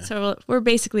 Yeah. So we're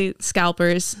basically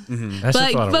scalpers. Mm-hmm. That's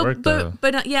just a lot of work, though.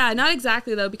 But yeah, not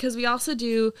exactly though, because we also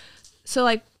do, so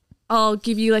like I'll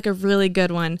give you like a really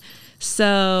good one.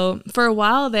 So for a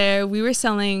while there, we were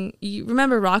selling, you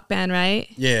remember Rock Band, right?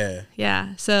 Yeah.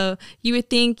 Yeah. So you would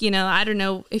think, I don't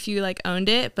know if you like owned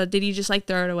it, but did you just like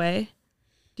throw it away?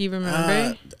 Do you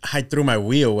remember? I threw my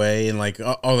Wii away and like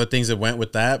all the things that went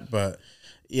with that. But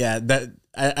yeah, that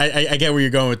I get where you're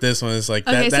going with this one. It's like,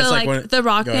 okay, that's so like when, the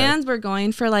Rock Bands were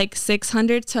going for like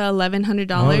 $600 to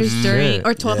 $1,100 during,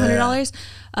 or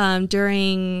 $1,200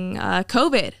 during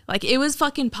COVID. Like it was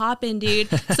fucking popping, dude.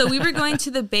 So we were going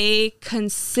to the Bay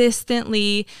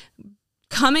consistently,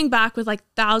 coming back with like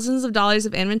thousands of dollars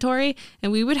of inventory,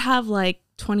 and we would have like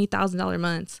 $20,000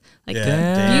 months,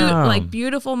 like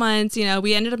beautiful months.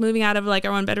 We ended up moving out of like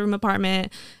our 1-bedroom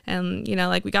apartment, and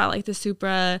like we got like the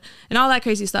Supra and all that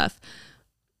crazy stuff.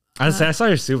 Honestly, I saw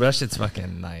your Supra. That shit's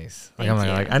fucking nice. Like,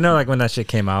 I know, like when that shit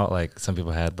came out, like some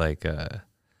people had like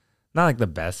not like the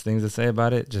best things to say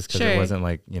about it, just because it wasn't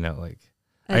like like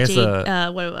I guess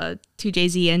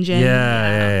 2JZ engine.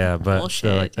 Yeah. But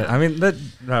bullshit, I mean,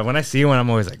 when I see one, I'm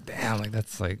always like, damn, like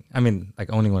that's like, I mean,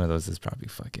 like owning one of those is probably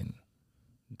fucking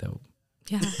dope.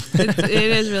 Yeah, it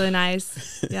is really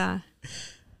nice. Yeah.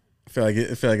 I feel like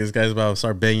this guy's about to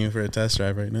start begging for a test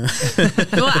drive right now.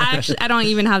 Well, I don't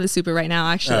even have the Supra right now.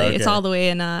 Actually, It's all the way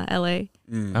in LA.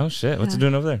 Oh shit! What's it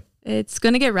doing over there? It's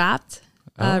gonna get wrapped,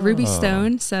 ruby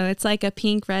stone. So it's like a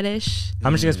pink reddish.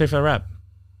 How much do you guys pay for a wrap?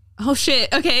 Oh shit!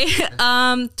 Okay,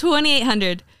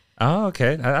 $2,800. Oh,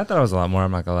 okay. I thought it was a lot more.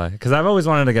 I'm not gonna lie, because I've always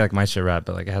wanted to get like my shit wrapped,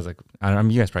 but like it has like I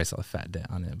mean, you guys probably saw the fat dent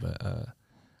on it, but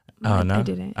oh no, I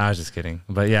didn't. I was just kidding.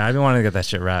 But yeah, I've been wanting to get that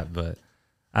shit wrapped, but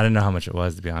I didn't know how much it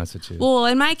was, to be honest with you. Well,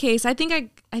 in my case, I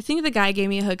think the guy gave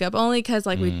me a hookup only because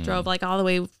like we drove like all the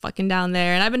way fucking down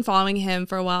there, and I've been following him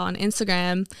for a while on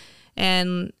Instagram,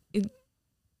 and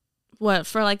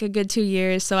for like a good 2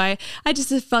 years. So I just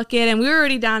said fuck it, and we were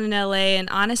already down in LA. And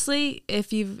honestly,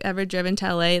 if you've ever driven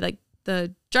to LA, like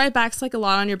the drive back's like a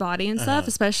lot on your body and stuff,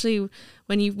 especially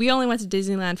when we only went to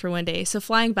Disneyland for 1 day, so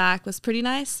flying back was pretty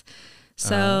nice.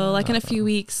 So like in a few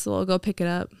weeks, we'll go pick it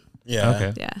up. Yeah.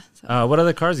 Okay. Yeah. So. What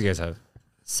other cars do you guys have?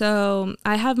 So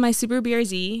I have my Subaru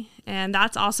BRZ, and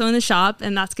that's also in the shop,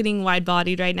 and that's getting wide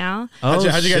bodied right now. How'd you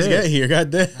guys get here?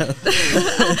 God damn.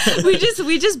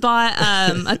 we just bought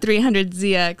a 300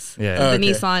 ZX, the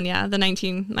Nissan, the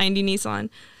 1990 Nissan.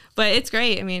 But it's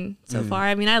great. I mean, so far,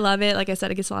 I mean, I love it. Like I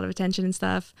said, it gets a lot of attention and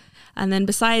stuff. And then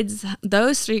besides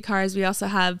those 3 cars, we also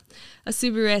have a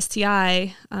Subaru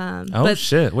STI.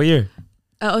 Shit! What year?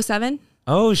 07.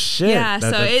 Oh shit! Yeah,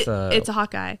 it's a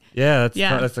Hawkeye. Yeah,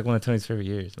 that's like one of Tony's favorite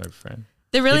years, my friend.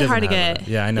 They're really hard to get.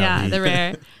 Yeah, I know. Yeah, they're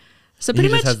rare. So pretty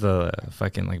much has the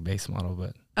fucking like base model,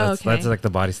 but that's like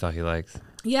the body style he likes.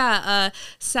 Yeah.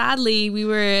 Sadly, we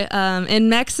were in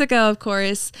Mexico, of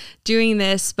course, doing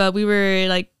this, but we were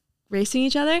like racing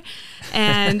each other,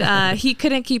 and he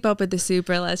couldn't keep up with the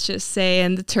Supra, let's just say,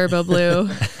 and the turbo blew.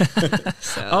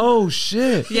 So, oh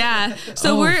shit! Yeah,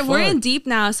 so we're in deep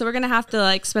now, so we're gonna have to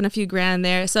like spend a few grand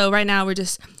there. So right now we're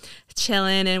just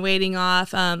chilling and waiting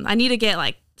off. I need to get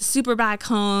like the Supra back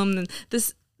home, and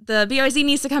the BRZ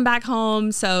needs to come back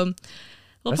home, so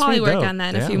we'll probably work on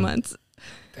that in a few months.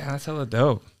 Damn, that's hella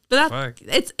dope. But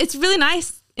it's really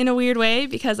nice in a weird way,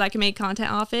 because I can make content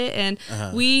off it, and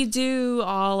we do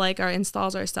all like our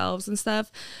installs ourselves and stuff.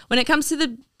 When it comes to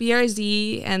the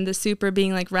BRZ and the Supra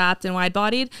being like wrapped and wide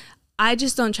bodied, I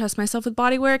just don't trust myself with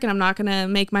body work, and I'm not gonna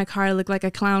make my car look like a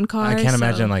clown car. I can't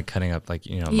imagine like cutting up like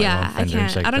my own I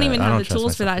can't. Like I don't even have the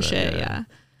tools for that that shit. Yeah.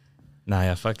 Nah,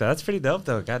 yeah, fuck that. That's pretty dope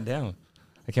though. God damn.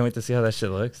 I can't wait to see how that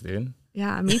shit looks, dude.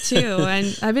 Yeah, me too.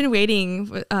 And I've been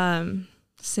waiting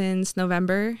since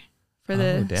November for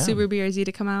the Subaru BRZ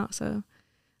to come out, so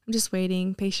I'm just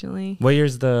waiting patiently. What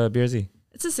year's the BRZ?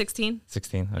 It's a 16.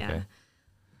 16, okay. Yeah.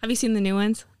 Have you seen the new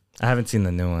ones? I haven't seen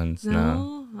the new ones,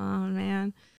 no. Oh,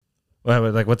 man.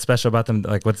 Like, what's special about them?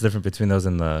 Like, what's different between those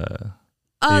and the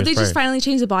they just finally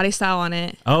changed the body style on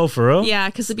it. Oh, for real? Yeah,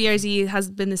 because the BRZ has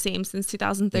been the same since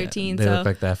 2013. They look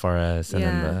like the FRS, and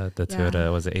then the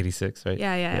Toyota, was it 86, right?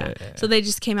 Yeah. So they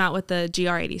just came out with the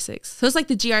GR86. So it's like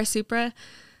the GR Supra.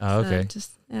 Oh, okay.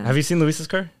 Have you seen Luis's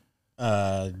car?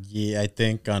 Yeah, I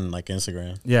think on like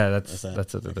Instagram. Yeah, that's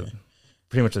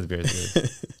Pretty much what the BRZ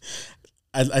is.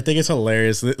 I think it's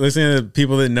hilarious listening to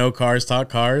people that know cars talk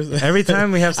cars. Every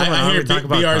time we have someone I on, hear we talk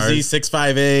about BRZ cars.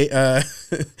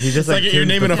 658. He just like you're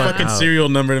naming a tunes the fucking fuck out. serial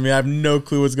number to me. I have no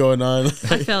clue what's going on. I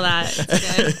feel that.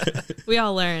 It's good. We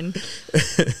all learn.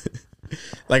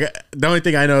 Like the only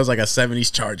thing I know is like a 70s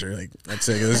Charger. Like that's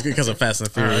it. It's because of Fast and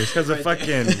Furious. Because of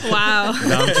fucking Wow.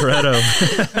 Dom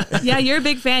Toretto. Yeah, you're a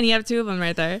big fan. You have 2 of them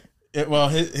right there. Well,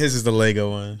 his is the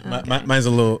Lego one. Okay. Mine's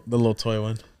the little toy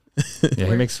one. Yeah,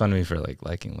 he makes fun of me for like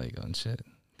liking Lego and shit.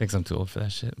 Thinks I'm too old for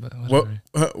that shit, but What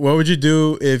whatever. what would you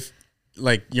do if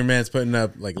like your man's putting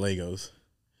up like Legos?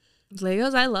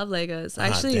 Legos, I love Legos.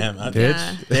 Actually, damn,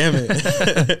 yeah. Damn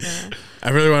it! I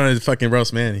really wanted to fucking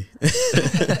roast Manny.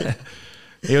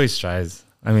 He always tries.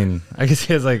 I mean, I guess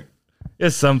he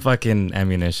has some fucking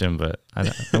ammunition, but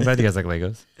I'm glad you guys like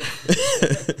Legos.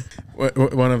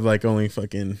 One of like only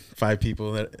fucking 5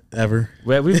 people that ever.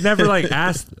 We've never like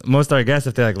asked most of our guests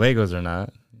if they like Legos or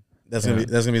not. That's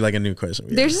gonna be like a new question.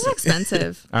 They're just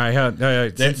expensive. All right,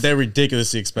 They're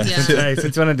ridiculously expensive. Yeah. hey,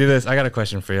 since you want to do this, I got a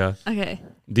question for y'all. Okay.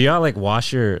 Do y'all like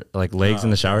wash your like legs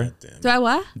in the shower? God damn. Do I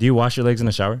what? Do you wash your legs in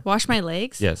the shower? Wash my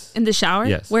legs? Yes. In the shower?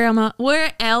 Yes. Where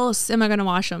else am I going to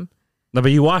wash them? No,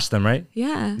 but you wash them, right?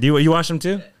 Yeah. Do you wash them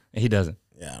too? He doesn't.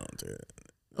 Yeah, I don't do it.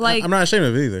 Like, I'm not ashamed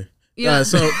of it either. Yeah.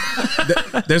 So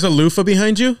there's a loofah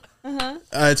behind you.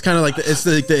 It's kind of like it's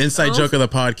the inside joke of the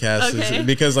podcast. It's- Okay.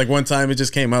 because like one time it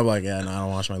just came up like, yeah, no, I don't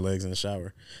wash my legs in the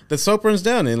shower. The soap runs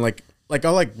down and like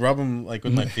I'll like rub them like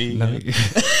with my feet. No, you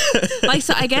know? like,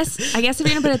 so I guess if you're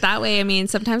going to put it that way, I mean,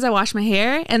 sometimes I wash my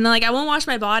hair and then like I won't wash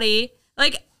my body.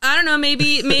 Like, I don't know,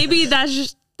 maybe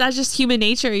that's just human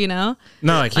nature, you know?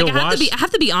 no, like he'll Like I wash.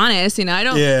 have to be honest, you know? I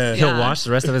don't. Yeah. He'll wash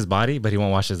the rest of his body, but he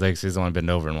won't wash his legs. So he doesn't want to bend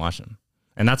over and wash them.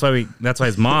 And that's why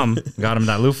his mom got him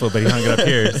that loofah, but he hung it up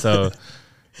here. So,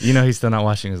 you know, he's still not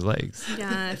washing his legs.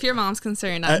 Yeah, if your mom's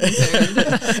concerned, I'm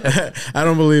concerned. I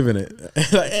don't believe in it.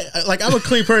 like I'm a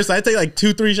clean person. I take like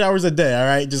 2-3 showers a day. All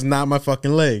right, just not my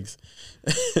fucking legs.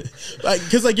 Like,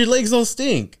 cause like your legs don't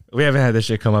stink. We haven't had this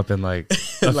shit come up in like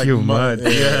a Like few months,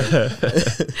 months.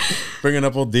 Yeah. Bringing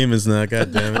up old demons now.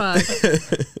 God damn it.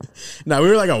 Fuck. Now we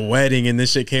were like a wedding and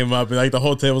this shit came up and like the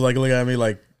whole table was like looking at me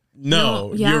like, no,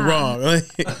 No, yeah. you're wrong. Like,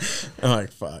 I'm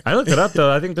like, fuck. I looked it up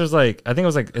though. I think it was like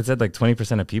it said like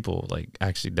 20% of people like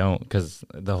actually don't because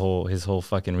his whole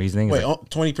fucking reasoning is Wait, like,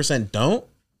 20% don't?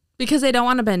 Because they don't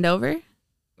want to bend over?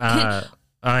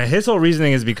 his whole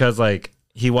reasoning is because like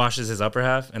he washes his upper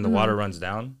half and the water runs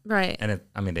down Right. and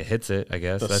it hits it, I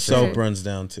guess. The That's soap just, runs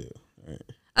down too. Right.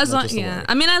 As Not long, just the yeah. water.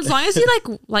 I mean, as long as you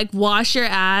like wash your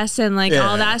ass and like Yeah.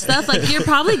 all that stuff, like you're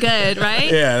probably good,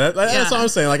 right? Yeah, that's Yeah. what I'm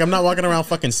saying. Like I'm not walking around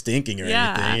fucking stinking or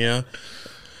Yeah. anything, you know?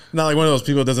 Not like one of those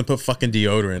people that doesn't put fucking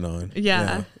deodorant on.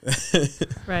 Yeah. You know?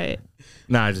 Right.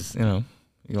 nah, I just, you know,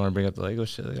 you want to bring up the Lego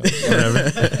shit, like,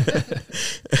 whatever.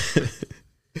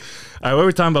 All right, what were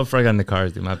we talking about before I got into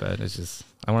cars, dude? My bad. It's just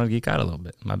I want to geek out a little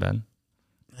bit. My bad.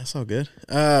 That's all good.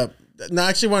 No, I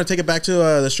actually want to take it back to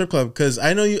the strip club because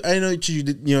I know you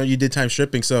did time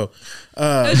stripping, so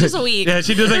It was just a week. Yeah,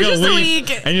 she did like It was a just a week,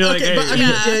 week. and you're like, okay, hey, but I mean,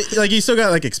 Yeah. yeah, like you still got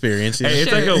like experience. You know? hey,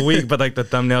 it's like a week, but like the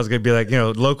thumbnail's gonna be like, you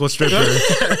know, local stripper.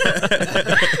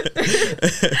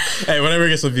 Hey, whenever it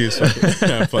gets some views, fuck it.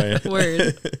 I'm playing.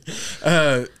 Word.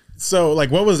 So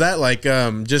like, what was that like? I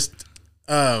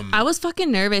was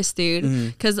fucking nervous,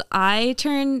 dude, because I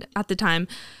turned at the time.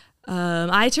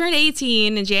 I turned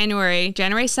 18 in January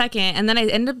 2nd, and then I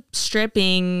ended up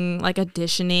stripping, like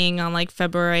auditioning on like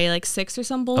February like 6th or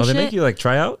some Oh, bullshit. they make you like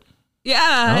try out?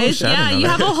 Yeah, Oh, shit, I yeah. didn't know You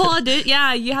that. have a whole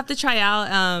yeah. You have to try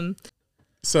out.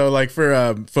 So like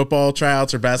for football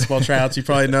tryouts or basketball tryouts, you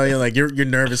probably know like you're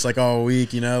nervous like all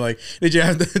week. You know, like did you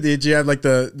have like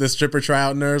the stripper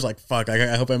tryout nerves? Like fuck,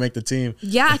 I hope I make the team.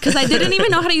 Yeah, because I didn't even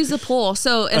know how to use the pole.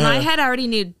 So in my head, I already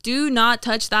knew do not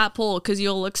touch that pole because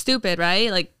you'll look stupid,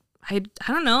 right? Like I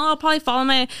don't know. I'll probably follow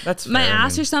my That's my fair, I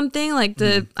ass mean. or something. Like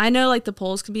I know like the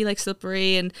poles can be like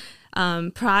slippery and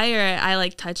prior I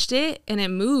like touched it and it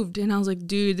moved and I was like,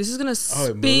 dude, this is gonna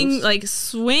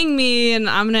swing me and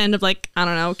I'm gonna end up like I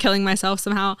don't know killing myself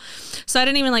somehow. So I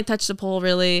didn't even like touch the pole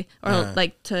really or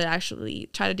like to actually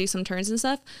try to do some turns and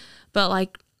stuff. But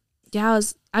like yeah,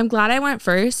 I'm glad I went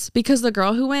first because the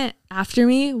girl who went after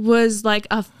me was like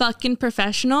a fucking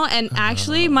professional. And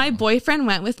actually my boyfriend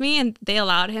went with me and they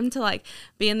allowed him to like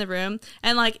be in the room.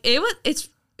 And like it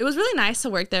was really nice to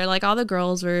work there. Like all the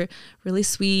girls were really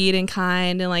sweet and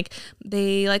kind and like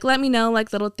they like let me know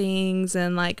like little things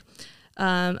and like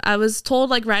I was told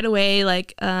like right away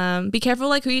like be careful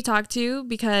like who you talk to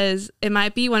because it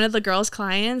might be one of the girls'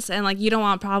 clients and like you don't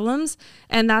want problems.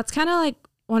 And that's kind of like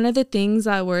one of the things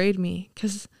that worried me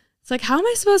because It's like, how am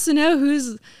I supposed to know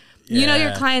who's, you know,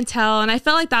 your clientele? And I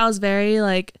felt like that was very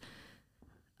like,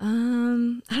 I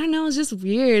don't know. It was just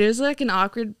weird. It was like an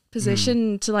awkward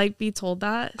position to like be told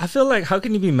that. I feel like, how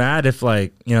can you be mad if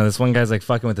like, you know, this one guy's like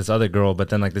fucking with this other girl, but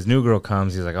then like this new girl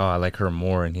comes, he's like, oh, I like her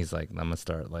more, and he's like, I'm gonna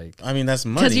start like. I mean, that's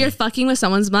money. Because you're fucking with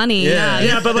someone's money.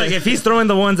 Yeah, but like if he's throwing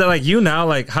the ones that like you now,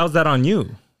 like how's that on you?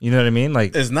 You know what I mean?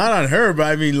 Like it's not on her, but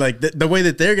I mean, like the way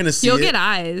that they're gonna see you'll it. get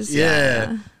eyes.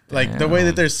 Yeah. Like the way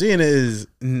that they're seeing it is,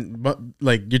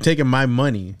 like you're taking my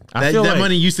money. That like,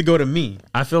 money used to go to me.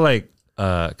 I feel like,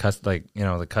 like you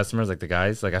know, the customers, like the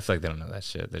guys, like I feel like they don't know that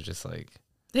shit. They're just like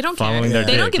they don't following care. their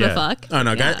They don't dick, give a fuck. Oh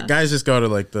no, guys just go to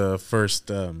like the first,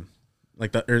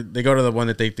 like or they go to the one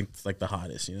that they think is like the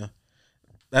hottest. You know,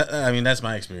 I mean that's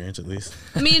my experience at least.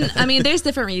 I mean, there's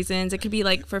different reasons. It could be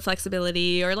like for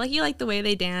flexibility, or like you like the way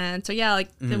they dance, or like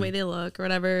the way they look, or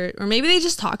whatever, or maybe they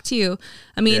just talk to you.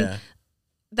 I mean,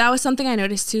 that was something I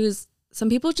noticed too. Is some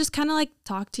people just kind of like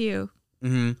talk to you.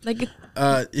 Mm-hmm. Like,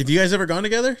 have you guys ever gone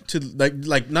together to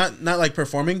like not like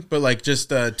performing, but like just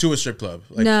to a strip club?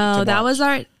 Like, no, that was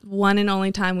our one and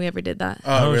only time we ever did that.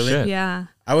 Oh really? Shit. Yeah.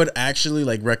 I would actually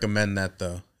like recommend that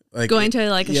though. Like going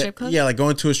to like a strip club. Yeah, like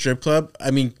going to a strip club.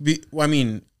 I mean,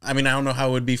 I don't know how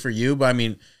it would be for you, but I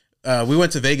mean, we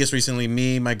went to Vegas recently.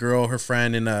 Me, my girl, her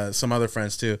friend, and some other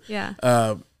friends too. Yeah.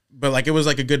 But like it was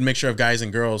like a good mixture of guys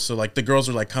and girls. So like the girls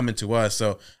were like coming to us.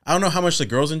 So I don't know how much the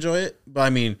girls enjoy it, but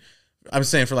I mean, I'm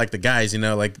saying for like the guys, you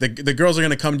know, like the girls are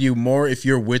gonna come to you more if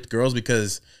you're with girls,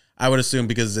 because I would assume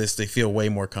because of this they feel way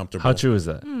more comfortable. How true is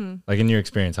that? Like in your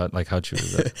experience, how true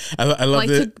is that? I love like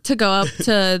it. to go up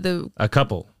to A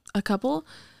couple.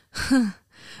 I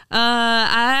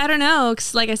don't know,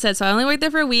 'cause like I said, so I only worked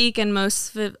there for a week, and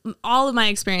all of my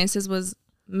experiences was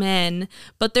men,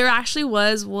 but there actually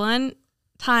was one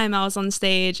time I was on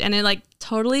stage and it like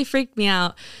totally freaked me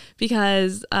out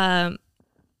because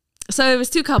so it was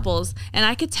two couples, and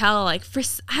I could tell like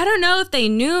I don't know if they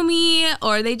knew me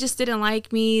or they just didn't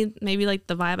like me, maybe like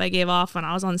the vibe I gave off when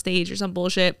I was on stage or some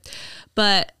bullshit,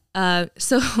 but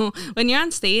so when you're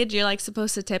on stage, you're like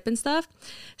supposed to tip and stuff.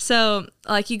 So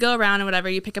like you go around and whatever,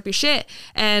 you pick up your shit,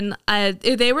 and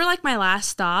they were like my last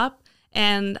stop,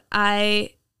 and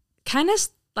I kind of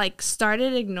like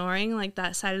started ignoring like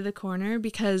that side of the corner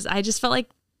because I just felt like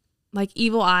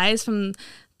evil eyes from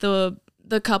the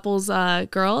couple's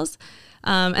girls.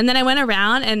 And then I went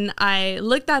around and I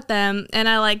looked at them and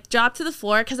I like dropped to the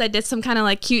floor because I did some kind of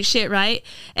like cute shit, right?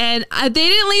 And they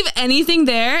didn't leave anything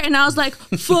there. And I was like,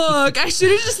 fuck, I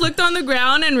should have just looked on the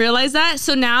ground and realized that.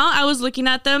 So now I was looking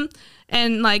at them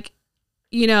and like,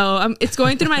 you know, it's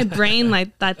going through my brain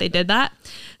like that they did that.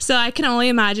 So I can only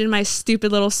imagine my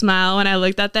stupid little smile when I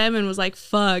looked at them and was like,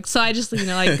 fuck. So I just, you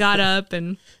know, like got up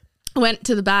and went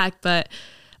to the back. But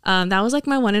that was like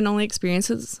my one and only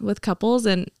experiences with couples,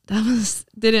 and that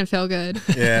didn't feel good.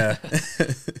 Yeah.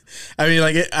 I mean,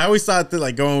 like I always thought that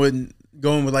like going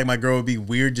with like my girl would be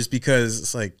weird just because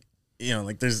it's like, you know,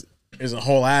 like there's a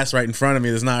whole ass right in front of me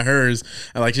that's not hers,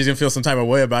 and like she's gonna feel some type of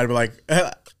way about it. But like,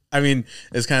 I mean,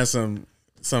 it's kind of some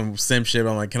simp shit.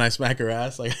 I'm like, can I smack her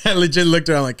ass? Like I legit looked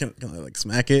at her, I'm like, can I like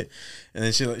smack it? And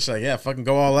then she's like, yeah, fucking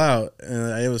go all out.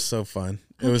 And it was so fun.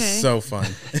 It was so fun.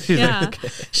 Yeah.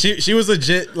 She was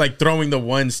legit like throwing the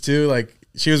ones too. Like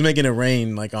she was making it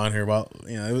rain like on her while,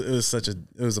 you know, it was a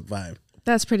vibe.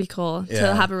 That's pretty cool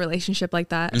to have a relationship like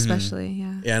that, especially.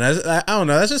 Yeah. Yeah. And I don't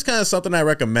know. That's just kind of something I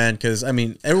recommend. 'Cause I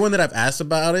mean, everyone that I've asked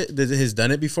about it that has done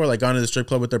it before, like gone to the strip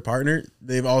club with their partner,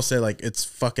 they've all said like, it's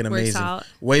fucking amazing.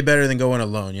 Way better than going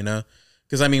alone, you know?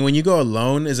 'Cause I mean, when you go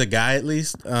alone as a guy, at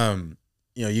least,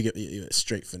 you know, you get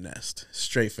straight finessed,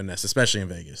 especially in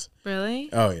Vegas. Really?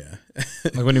 Oh yeah.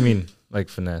 Like, what do you mean? Like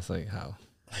finesse? Like how?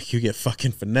 Like you get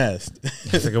fucking finessed.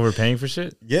 It's like overpaying for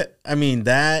shit? Yeah. I mean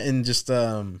that, and just,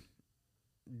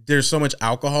 there's so much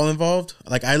alcohol involved.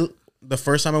 Like the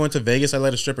first time I went to Vegas, I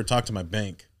let a stripper talk to my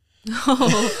bank.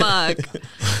 Oh, fuck.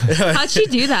 How'd she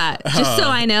do that? Just so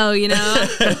I know, you know?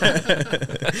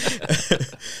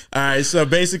 All right. So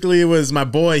basically it was my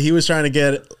boy. He was trying to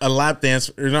get a lap dance,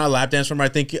 or not a lap dance from her. I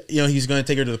think, you know, he's going to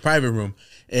take her to the private room.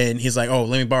 And he's like, oh,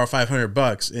 let me borrow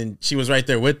 $500. And she was right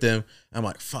there with them. I'm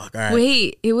like, fuck. All right.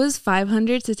 Wait, it was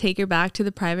 $500 to take her back to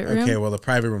the private room? Okay. Well, the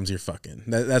private room's your fucking.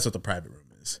 That's what the private room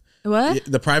is. What?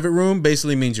 The private room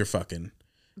basically means you're fucking.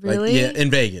 Really? Like, yeah,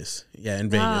 in Vegas. Yeah, in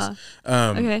Vegas.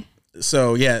 Okay.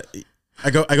 So yeah,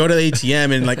 I go to the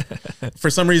ATM and like for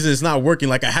some reason it's not working.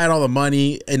 Like I had all the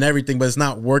money and everything, but it's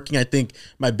not working. I think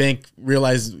my bank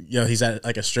realized, you know, he's at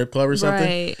like a strip club or something.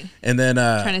 Right. And then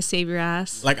trying to save your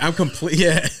ass. like I'm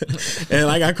and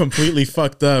like I'm completely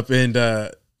fucked up. And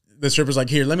the stripper's like,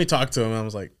 here, let me talk to him. I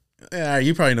was like, Yeah,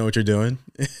 you probably know what you're doing.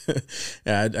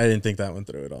 Yeah, I didn't think that one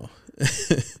through at all.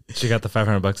 She got the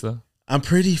 $500 though. I'm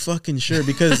pretty fucking sure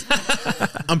because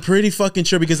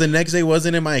the next day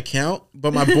wasn't in my account,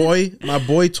 but my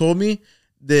boy told me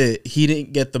that he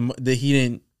didn't get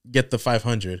the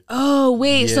 500. Oh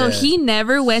wait, so Yeah. he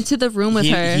never went to the room with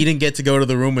her. He didn't get to go to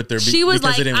the room with her. She was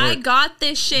because like, it didn't "I work. got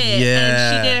this shit," and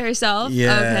Yeah. she did it herself.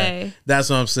 Yeah, Okay. that's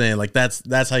what I'm saying. Like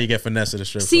that's how you get finesse at a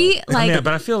strip See, club. like,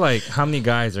 but I feel like how many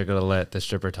guys are gonna let the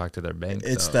stripper talk to their bank?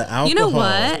 It's though? the alcohol. You know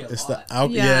what? It's the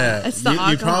alcohol. Yeah, Yeah, it's the You'd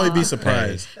probably alcohol. be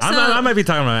surprised. I might be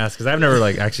talking about my ass because I've never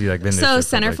like actually like been. to so a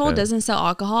strip club Centerfold like that. doesn't sell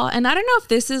alcohol, and I don't know if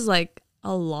this is like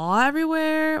a law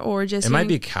everywhere or just It might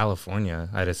be California,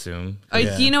 I'd assume. Or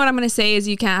Yeah. you know what I'm gonna say is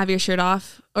you can't have your shirt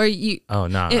off, or you. Oh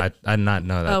no, It- I not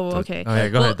know that. Oh, okay. Oh yeah,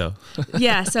 go Well, ahead though.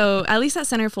 Yeah, so at least at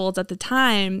Centerfolds at the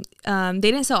time,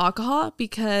 they didn't sell alcohol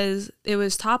because it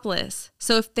was topless.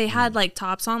 So if they had like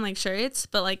tops on, like shirts,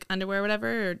 but like underwear, or whatever,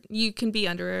 or you can be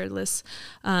underwearless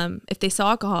if they sell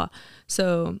alcohol.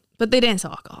 So, but they didn't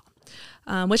sell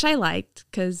alcohol, which I liked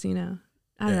because I don't know,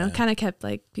 Yeah. kind of kept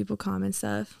like people calm and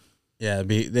stuff. Yeah,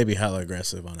 they'd be hella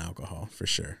aggressive on alcohol for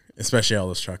sure, especially all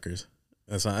those truckers.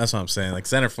 That's what I'm saying. Like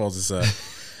Centerfolds is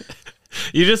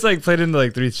You just like played into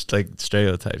like three like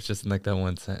stereotypes just in like that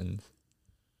one sentence.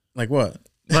 like what?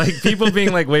 Like people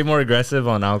being like way more aggressive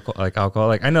on alcohol.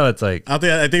 Like I know that's like. I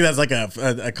think that's like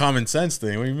a common sense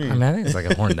thing. What do you mean? I mean, I think it's like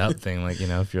a horned up thing. Like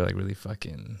if you're like really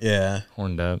fucking Yeah,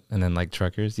 horned up, and then like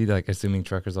truckers, you like assuming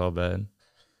truckers all bad,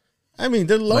 I mean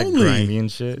they're like lonely. grimy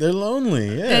and shit. They're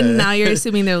lonely. Yeah. And now you're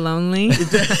assuming they're lonely.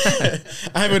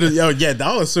 I would. Oh yeah,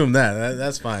 I'll assume that.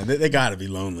 That's fine. They gotta be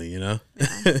lonely, you know.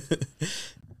 Were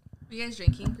you guys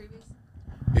drinking previous?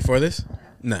 Before this,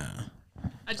 nah.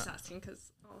 I'm just asking because.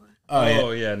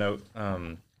 Oh yeah, no.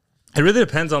 It really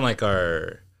depends on like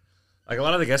a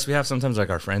lot of the guests we have. Sometimes like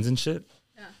our friends and shit.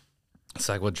 Yeah. It's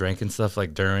like we'll drink and stuff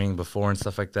like during, before, and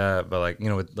stuff like that. But like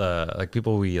with like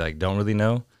people we like don't really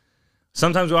know.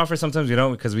 Sometimes we offer, sometimes we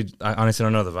don't because I honestly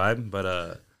don't know the vibe.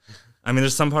 But I mean,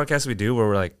 there's some podcasts we do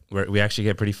where we actually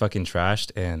get pretty fucking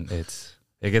trashed, and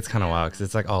it gets kind of wild because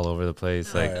it's like all over the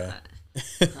place. Like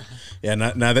Yeah,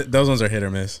 now that those ones are hit or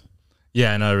miss.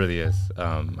 yeah, no, it really is.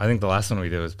 I think the last one we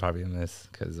did was probably a miss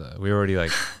because we were already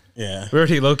like Yeah. we were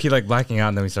already low key like blacking out,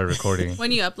 and then we started recording.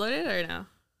 When you uploaded or no?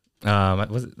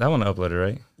 Was that one uploaded,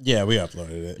 right? Yeah, we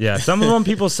uploaded it. Yeah, some of them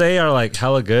people say are like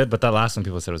hella good, but that last one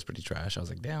people said was pretty trash. I was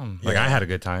like, damn. Like Yeah. I had a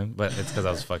good time, but it's because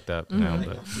I was fucked up, you know.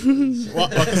 But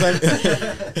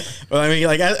Well, I mean,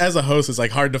 like as a host, it's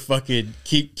like hard to fucking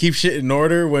keep shit in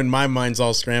order when my mind's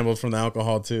all scrambled from the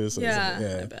alcohol too. So it's Yeah. like, I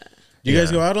yeah. bet. Do you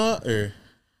guys Yeah. go out a lot or?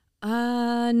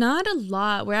 Not a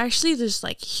lot. We're actually just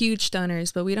like huge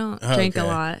stoners, but we don't Oh, drink a okay.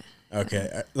 lot.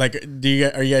 Okay, like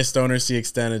are you guys stoners to the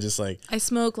extent of just like I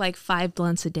smoke like 5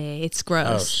 blunts a day. It's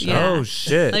gross. shit. Yeah. oh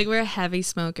shit! Like we're heavy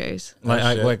smokers. shit.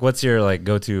 Like what's your like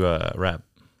go to rap,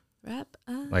 Rap?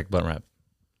 like blunt rap?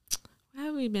 What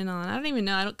have we been on? I don't even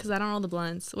know. Because I don't roll the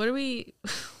blunts. What are we?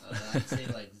 I'd say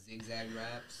like zigzag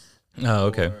raps. Oh,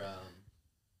 okay. Or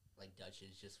like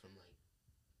Dutches, just from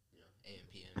like AM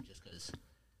PM, just because.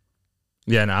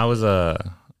 Yeah, no, I was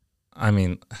I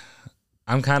mean,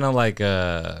 I'm kind of like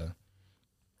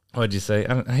what'd you say?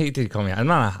 I hate to call me. I'm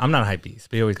not a hype beast,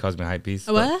 but he always calls me a hype beast.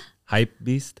 A what? Hype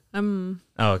beast. Oh,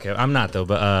 okay. I'm not though,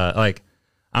 but like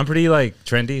I'm pretty like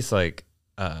trendy. So like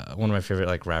one of my favorite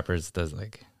like rappers does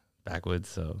like backwoods.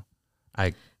 So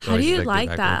I. How do you always, like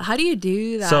do that? backwards. How do you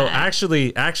do that? So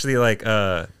actually like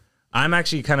I'm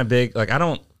actually kind of big. Like I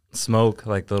don't smoke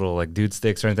like the little like dude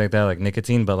sticks or anything like that, like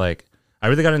nicotine, but like I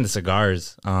really got into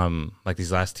cigars like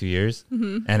these last 2 years,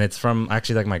 and it's from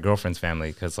actually like my girlfriend's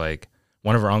family because like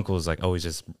one of her uncles like always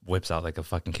just whips out like a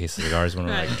fucking case of cigars when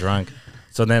we're like drunk.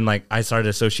 So then like I started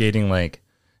associating like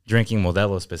drinking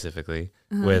Modelo specifically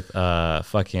with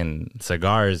fucking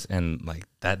cigars, and like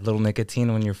that little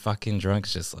nicotine when you're fucking drunk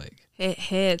is just like it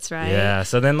hits, right? yeah.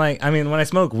 So then like I mean when I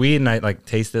smoke weed and I like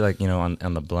taste it like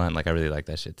on the blunt, like I really like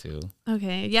that shit too.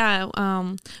 Okay. Yeah.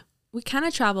 We kind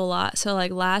of travel a lot. So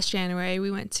like last January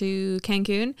we went to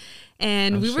Cancun,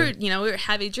 and we were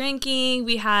heavy drinking.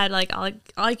 We had like all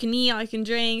you can eat, all you can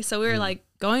drink. So we were like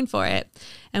going for it,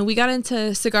 and we got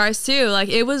into cigars too. Like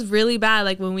it was really bad.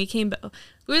 Like when we came,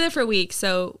 we were there for a week,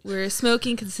 so we were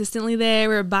smoking consistently there.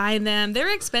 We were buying them. They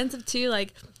were expensive too,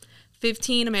 like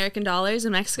 $15 American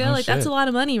in Mexico. Oh, like that's shit. a lot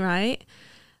of money, right?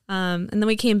 And then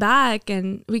we came back,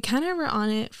 and we kind of were on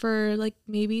it for like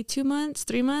maybe 2 months,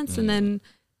 3 months, and then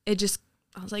it just,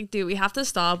 I was like, dude, we have to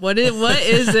stop. What is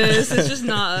this? It's just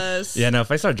not us. Yeah, no,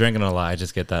 if I start drinking a lot, I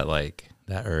just get that like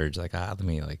that urge, like let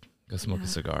me like go smoke a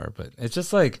cigar. But it's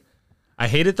just like I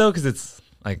hate it though because it's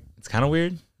like it's kind of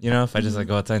weird, you know, if I just like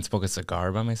go outside and smoke a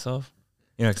cigar by myself.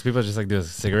 You know, because people just like do a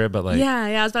cigarette, but like yeah,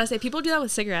 I was about to say people do that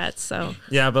with cigarettes. So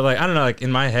yeah, but like I don't know, like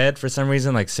in my head for some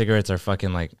reason, like cigarettes are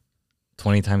fucking like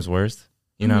 20 times worse.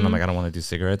 You know, and I'm like I don't want to do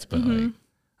cigarettes, but like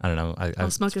I don't know.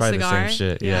 I'll smoke it's a probably cigar. the same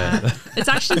shit. Yeah. Yeah. It's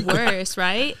actually worse,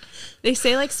 right? They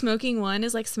say like smoking one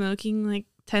is like smoking like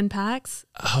 10 packs.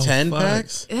 Oh, 10 fuck.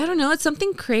 packs? I don't know. It's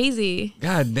something crazy.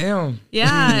 God damn.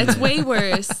 Yeah, it's way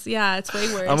worse. Yeah, it's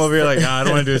way worse. I'm over here like, I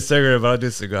don't want to do a cigarette, but I'll do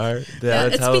a cigar. Yeah,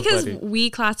 that's it's hella because funny. we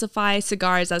classify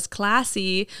cigars as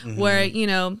classy, where, you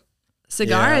know,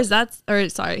 cigars,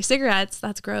 cigarettes,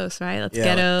 that's gross, right? That's Yeah.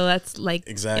 ghetto. That's like,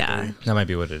 Exactly. yeah. That might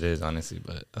be what it is, honestly,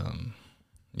 but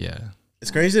yeah. It's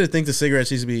crazy to think the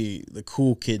cigarettes used to be the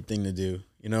cool kid thing to do.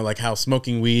 You know, like how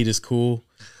smoking weed is cool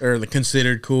or like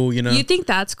consired cool, you know? You think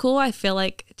that's cool? I feel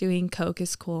like doing coke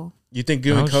is cool. You think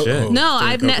doing Oh, coke? shit. Oh, No,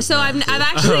 doing coke is not cool. I've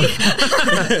actually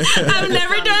I've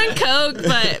never done coke,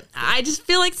 but I just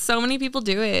feel like so many people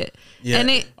do it. Yeah. And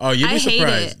You'd I be hate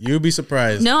surprised. it. You'd be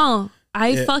surprised. No,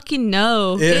 I fucking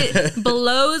know. Yeah. It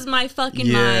blows my fucking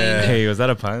Yeah. mind. Hey, was that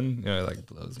a pun? You know, like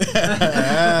blows me.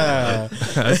 Ah.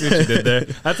 I see what you did there.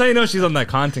 That's how you know she's on that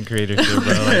content creator shit,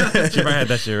 bro. Like, she probably had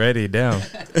that shit ready. Damn.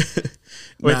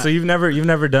 Wait, so you've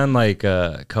never done like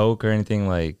coke or anything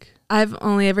like? I've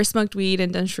only ever smoked weed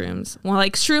and done shrooms. Well,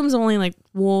 like shrooms only like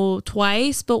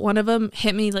twice, but one of them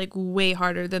hit me like way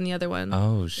harder than the other one.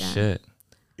 Oh Yeah. shit.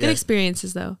 Good Yeah.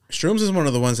 experiences though. Shrooms is one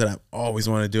of the ones that I've always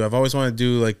wanted to do. I've always wanted to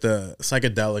do like the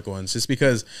psychedelic ones just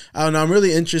because, I don't know, I'm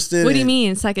really interested What do you in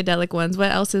mean psychedelic ones?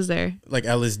 What else is there? like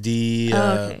LSD,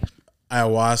 Oh, okay.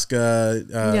 ayahuasca,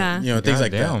 Yeah. you know, things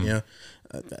like Goddamn. that. You know,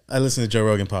 I listen to Joe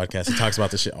Rogan podcast. He talks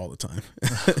about this shit all the time.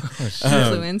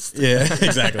 Influenced. Yeah,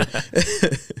 exactly.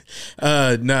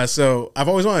 Nah, so I've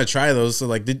always wanted to try those. So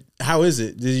like, how is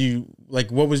it? Did you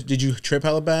did you trip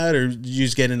hella bad or did you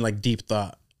just get in like deep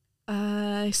thought?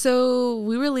 So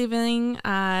we were leaving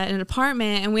an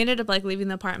apartment, and we ended up like leaving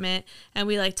the apartment, and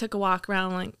we like took a walk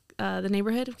around like the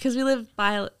neighborhood because we live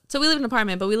in an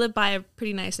apartment, but we live by a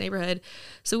pretty nice neighborhood.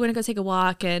 So we went to go take a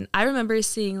walk, and I remember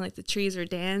seeing like the trees were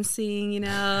dancing. You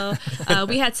know,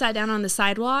 we had sat down on the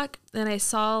sidewalk, and I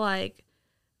saw like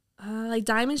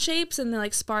diamond shapes and the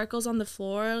like sparkles on the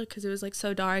floor because it was like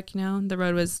so dark. You know, the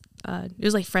road was it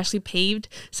was like freshly paved,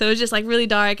 so it was just like really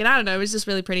dark, and I don't know, it was just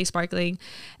really pretty, sparkling.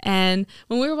 And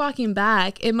when we were walking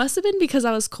back, it must have been because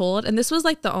I was cold, and this was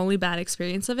like the only bad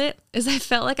experience of it, is I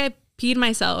felt like I peed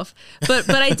myself, but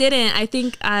I didn't. I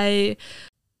think I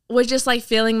was just like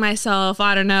feeling myself.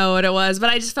 I don't know what it was, but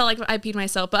I just felt like I peed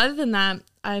myself. But other than that,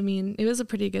 I mean, it was a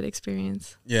pretty good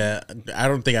experience. Yeah, I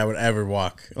don't think I would ever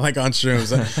walk like on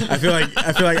shrooms. I feel like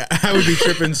I would be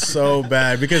tripping so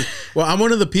bad because, well, I'm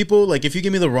one of the people, like if you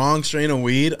give me the wrong strain of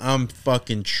weed, I'm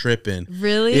fucking tripping.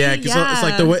 Really? Yeah, because it's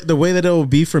like the way that it will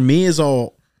be for me is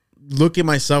I'll look at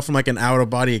myself from like an out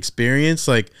of body experience,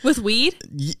 like With weed?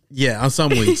 yeah, on some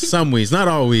weeds, not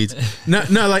all weeds. No,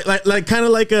 like kind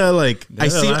of like I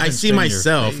see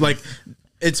myself like.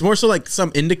 It's more so like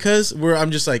some indicas where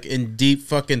I'm just like in deep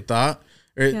fucking thought.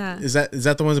 Or Yeah. is that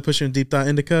the ones that push you in deep thought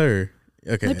indica or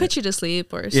okay? They put you to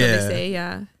sleep, or so Yeah. they say.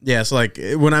 Yeah. Yeah, so like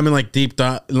when I'm in like deep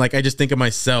thought, like I just think of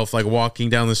myself like walking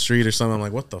down the street or something. I'm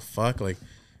like, what the fuck? Like,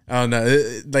 I don't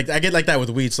know. Like I get like that with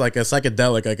weed. So like a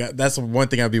psychedelic, like that's one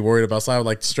thing I'd be worried about. So I would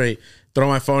like straight throw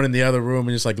my phone in the other room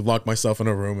and just like lock myself in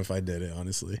a room if I did it.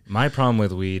 Honestly, My problem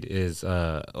with weed is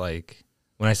like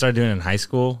when I started doing it in high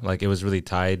school, like it was really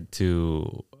tied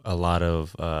to a lot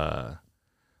of I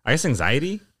guess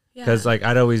anxiety. Because like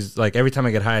I'd always like every time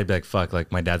I get high, I'd be like, fuck,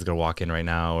 like my dad's gonna walk in right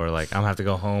now, or like I'm gonna have to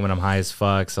go home and I'm high as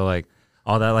fuck. So like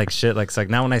all that like shit, like it's like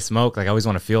now when I smoke, like I always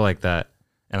want to feel like that,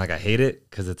 and like I hate it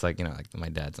because it's like, you know, like my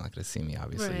dad's not gonna see me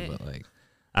obviously, Right. but like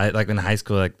I like in high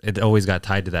school, like it always got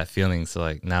tied to that feeling. So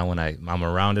like now when I'm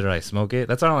around it or I smoke it,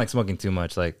 that's why I don't like smoking too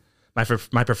much. Like my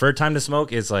preferred time to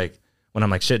smoke is like when I'm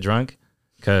like shit drunk,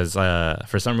 because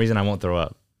for some reason I won't throw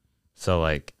up. So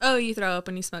like, Oh, you throw up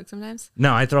when you smoke sometimes?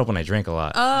 no, I throw up when I drink a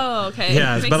lot. Oh, okay.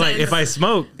 Yeah, Makes but like sense.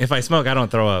 if I smoke, I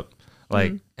don't throw up.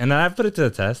 Like, and I've put it to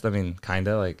the test. I mean,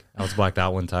 kinda like I was blacked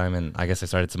out one time, and I guess I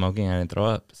started smoking and I didn't throw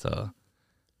up. So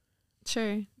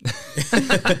Sure.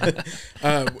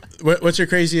 what's your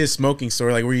craziest smoking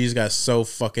story? Like where you just got so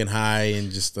fucking high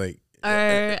and just like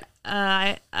Or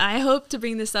I hope to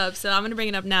bring this up, so I'm gonna bring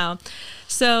it up now.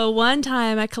 So one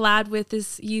time I collabed with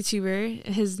this YouTuber.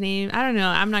 His name, I don't know,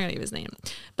 I'm not gonna give his name,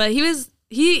 but he's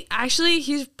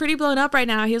pretty blown up right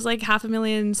now. He has like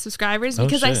 500,000 subscribers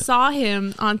because I shit. saw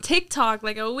him on TikTok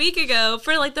like a week ago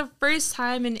for like the first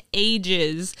time in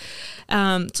ages. So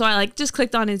I like just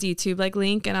clicked on his YouTube like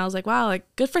link, and I was like, wow, like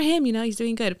good for him, you know, he's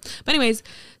doing good. But anyways,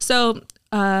 so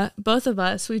both of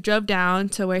us, we drove down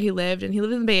to where he lived, and he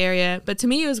lived in the Bay Area. But to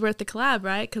me, it was worth the collab,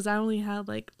 right? Because I only had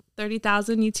like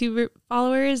 30,000 YouTube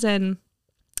followers, and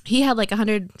he had like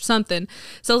 100 something.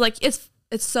 So like, it's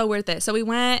so worth it. So we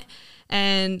went,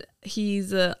 and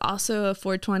he's also a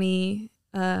 420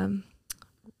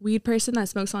 weed person that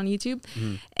smokes on YouTube.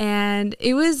 And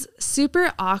it was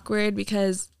super awkward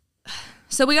because,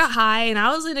 so we got high and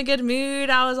I was in a good mood.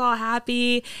 I was all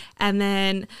happy. And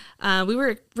then we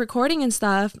were recording and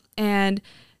stuff, and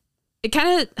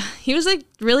it he was like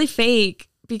really fake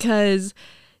because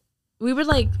we would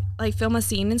like film a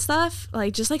scene and stuff,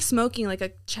 like just like smoking, like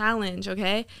a challenge.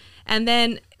 Okay. And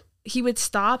then he would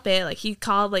stop it. Like he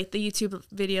called like the YouTube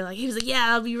video, like he was like, yeah,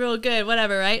 I'll be real good,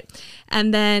 whatever. Right.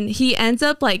 And then he ends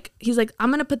up like, he's like, I'm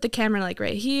going to put the camera like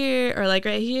right here, or like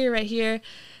right here.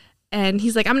 And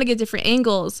he's like, I'm going to get different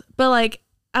angles. But like,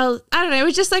 I don't know. It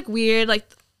was just like weird. Like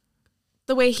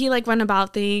the way he like went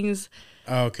about things.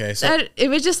 Okay. So it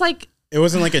was just like, it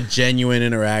wasn't like a genuine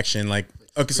interaction. Like,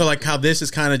 okay. So like how this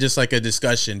is kind of just like a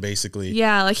discussion basically.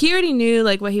 yeah, like he already knew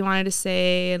like what he wanted to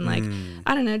say. And like,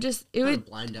 I don't know, just, it would,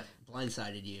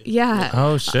 blindsided you. yeah.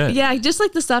 Oh shit. Yeah, just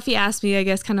like the stuff he asked me, I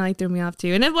guess, kind of like threw me off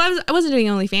too. And I wasn't doing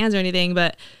OnlyFans or anything,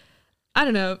 but I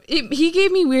don't know. He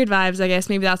gave me weird vibes, I guess.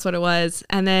 Maybe that's what it was.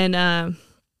 And then,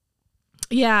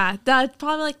 yeah, that's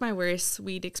probably like my worst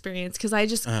weed experience because I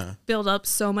just built up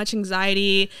so much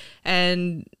anxiety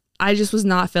and I just was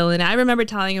not feeling it. I remember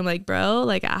telling him like, bro,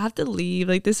 like I have to leave.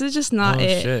 Like this is just not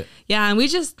it. Shit. Yeah, and we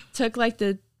just took like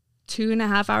the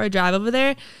 2.5 hour drive over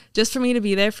there just for me to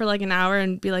be there for like an hour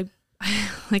and be like,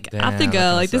 like I have to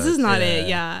go. Like this is not it.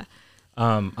 Yeah.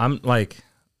 I'm like,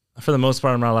 for the most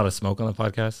part, I'm not allowed to smoke on the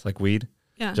podcast, like weed.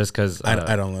 Yeah. Just because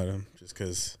I don't let him. Just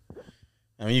because.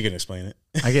 I mean, you can explain it.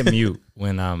 I get mute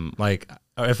when I'm like,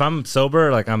 if I'm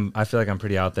sober, like I feel like I'm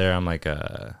pretty out there. I'm like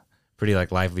a pretty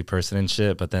like lively person and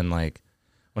shit. But then like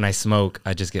when I smoke,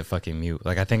 I just get fucking mute.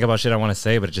 Like I think about shit I want to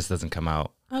say, but it just doesn't come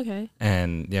out. Okay.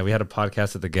 And yeah, we had a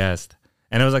podcast with a guest,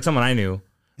 and it was like someone I knew,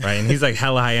 right? And he's like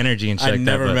hella high energy and shit. I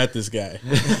never met this guy.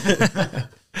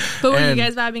 But were you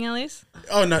guys vibing at least?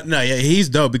 Oh no, yeah, he's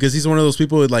dope because he's one of those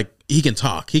people who like he can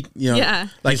talk. He, Yeah.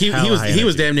 like he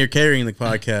was damn near carrying the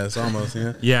podcast almost.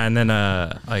 Yeah. Yeah, and then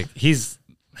like he's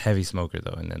heavy smoker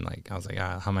though, and then like I was like,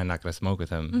 how am I not gonna smoke with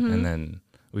him? And then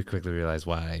we quickly realized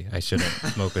why I shouldn't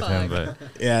smoke with him. But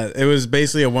yeah, it was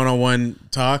basically a one-on-one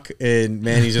talk, and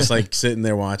man, he's just like sitting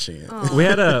there watching it. we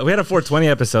had a 420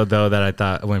 episode though that I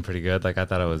thought went pretty good. Like I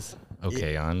thought it was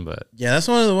okay on, but yeah, that's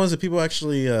one of the ones that people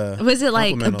actually. Was it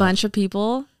like a bunch of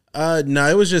people? No,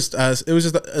 it was just us. It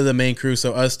was just the main crew,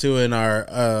 so us two and our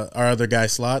other guy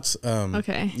Slots.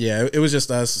 Okay. Yeah, it was just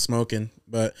us smoking,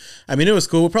 but I mean, it was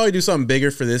cool. We'll probably do something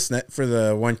bigger for for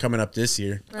the one coming up this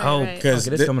year. Right. Because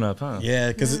it is coming up, huh? Yeah,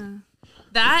 because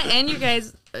that and you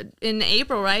guys in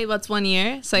April, right? What's 1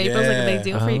 year? So April's like a big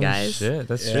deal for you guys. Shit,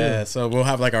 that's yeah. true. So we'll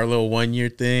have like our little 1 year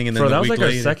thing, and then Bro, that the was week like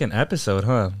later, our second episode,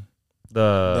 huh?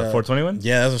 The 421.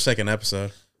 Yeah, that was our second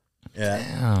episode. Yeah.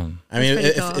 Damn. I mean, That's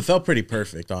pretty cool. it felt pretty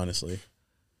perfect, honestly.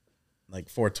 Like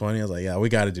 420, I was like, yeah, we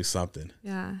got to do something.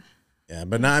 Yeah. Yeah,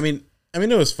 but no, I mean,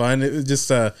 it was fun. It was just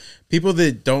people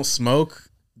that don't smoke.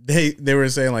 They were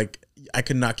saying like, I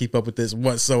could not keep up with this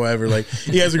whatsoever. Like,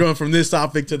 you guys are going from this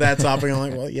topic to that topic. I'm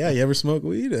like, well, yeah, you ever smoke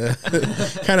weed?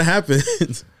 Kind of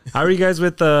happens. How are you guys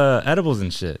with edibles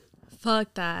and shit?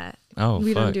 Fuck that. Oh,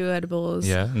 we fuck. don't do edibles.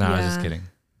 Yeah, no, I was just kidding.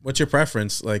 What's your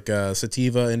preference? Like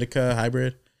sativa, indica,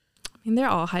 hybrid? I mean, they're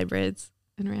all hybrids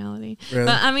in reality. Really?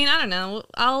 But I mean, I don't know.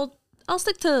 I'll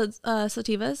stick to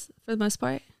sativas for the most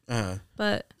part.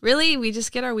 But really, we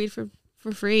just get our weed for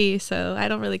free, so I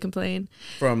don't really complain.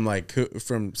 From like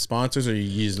from sponsors, or you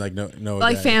use like no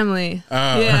Like guy? family.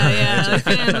 Oh. Yeah, like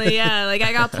family. Yeah, like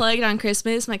I got plugged on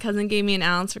Christmas. My cousin gave me an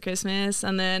ounce for Christmas,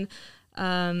 and then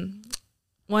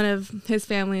one of his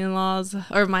family-in-laws,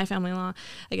 or my family-in-law,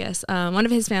 I guess, one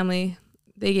of his family,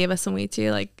 they gave us some weed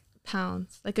too, like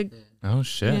pounds, like a Oh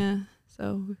shit. yeah.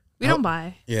 So we don't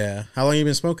buy. Yeah. How long you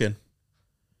been smoking?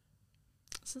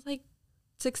 This is like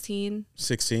 16.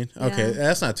 16. Yeah. Okay,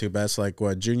 that's not too bad. It's like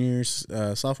what, junior,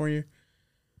 sophomore year?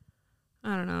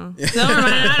 I don't know. Never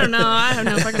mind. I don't know. I have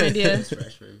no fucking idea.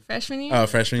 Freshman year? Oh,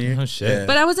 freshman year. Oh shit. Yeah.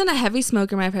 But I wasn't a heavy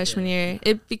smoker my freshman year.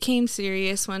 It became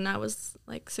serious when I was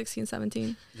like 16,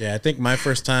 17. Yeah, I think my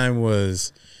first time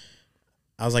was,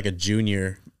 I was like a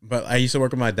junior, but I used to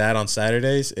work with my dad on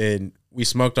Saturdays, and we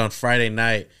smoked on Friday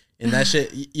night, and that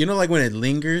shit, you know, like when it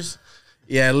lingers.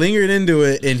 Yeah, I lingered into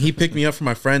it, and he picked me up from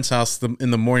my friend's house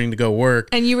in the morning to go work.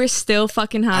 And you were still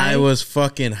fucking high? I was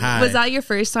fucking high. Was that your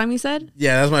first time, you said?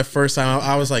 Yeah, that was my first time.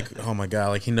 I was like, oh my God,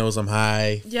 like he knows I'm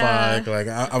high. Yeah. Fuck, like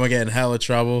I'm gonna get in hella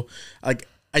trouble. Like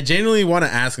I genuinely want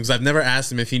to ask him because I've never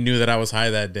asked him if he knew that I was high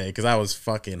that day because I was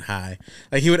fucking high.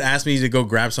 Like he would ask me to go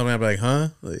grab something. I'd be like, huh?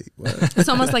 Like what? It's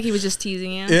almost like he was just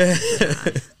teasing you. Yeah.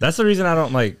 That's the reason I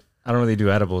don't really do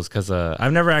edibles because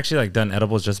I've never actually like done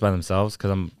edibles just by themselves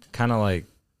because I'm kind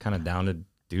of down to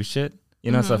do shit.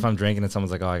 You know, so if I'm drinking and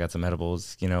someone's like, oh, I got some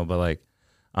edibles, you know, but like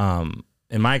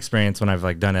in my experience when I've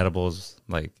like done edibles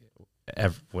like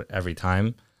every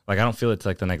time, like I don't feel it till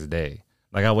like the next day.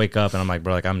 Like I wake up and I'm like,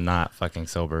 bro, like I'm not fucking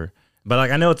sober. But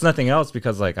like I know it's nothing else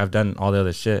because like I've done all the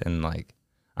other shit and like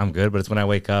I'm good. But it's when I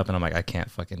wake up and I'm like, I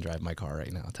can't fucking drive my car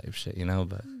right now type shit, you know?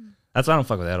 But that's why I don't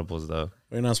fuck with edibles though.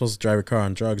 You're not supposed to drive your car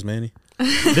on drugs, Manny.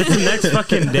 It's the next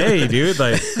fucking day, dude.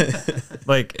 Like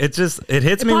it hits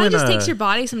me when It probably just takes your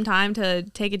body some time to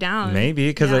take it down. maybe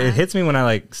because it hits me when I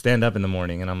like stand up in the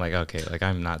morning and I'm like, okay, like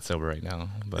I'm not sober right now.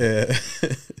 But Yeah.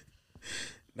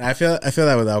 I feel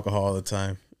that with alcohol all the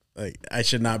time. Like I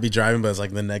should not be driving, but it's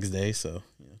like the next day, so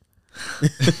yeah.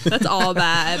 That's all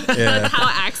bad. Yeah. That's how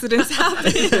accidents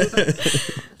happen.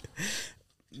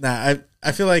 Nah,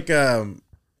 I feel like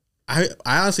I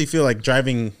honestly feel like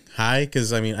driving high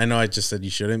because I mean I know I just said you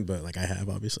shouldn't, but like I have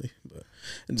obviously,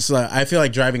 but so I feel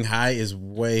like driving high is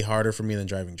way harder for me than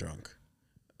driving drunk.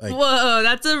 Like, Whoa,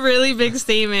 that's a really big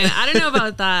statement. I don't know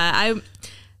about that.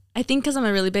 I think because I'm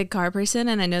a really big car person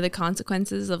and I know the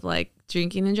consequences of like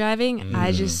drinking and driving,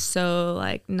 I just so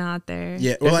like not there.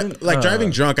 yeah, well, like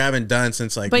driving drunk, I haven't done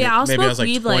since like But yeah, I'll maybe I was smoke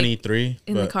like weed, like, 23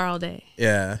 in the car all day.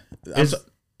 Yeah,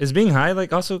 is being high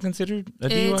like also considered a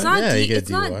DUI? It's not Yeah, you get it's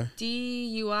not DUI.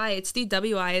 DUI. It's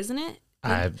DWI, isn't it?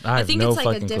 I think no it's like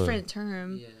a fucking clue. different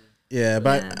term. Yeah. yeah,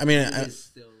 but Yeah. I mean, It's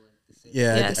still like the same.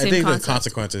 yeah, Yeah, I same think concept. the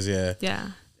consequences, yeah,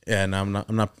 Yeah. no,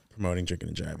 I'm not promoting drinking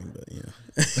and driving, but you know.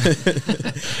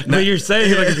 But you're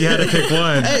saying like if you had to pick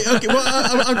one. Hey, okay, well,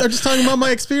 I'm just talking about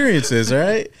my experiences, all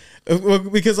right? Well,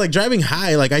 because like driving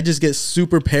high, like I just get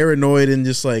super paranoid and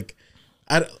just like,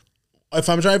 if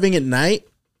I'm driving at night,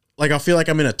 like I'll feel like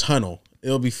I'm in a tunnel.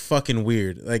 It'll be fucking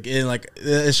weird. Like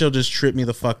she'll just trip me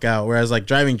the fuck out. Whereas like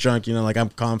driving drunk, you know, like I'm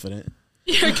confident.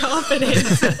 You're confident.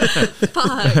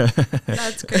 Fuck.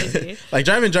 That's crazy. Like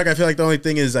driving drunk, I feel like the only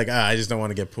thing is like I just don't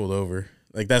want to get pulled over.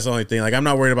 Like that's the only thing. Like I'm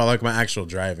not worried about like my actual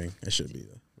driving. I should be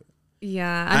though.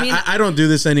 Yeah. I mean, I don't do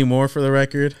this anymore for the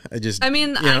record. I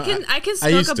can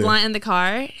smoke a blunt in the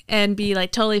car and be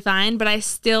like totally fine, but I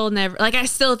still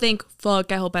think,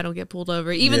 fuck, I hope I don't get pulled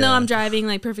over. Even though I'm driving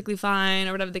like perfectly fine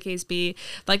or whatever the case be.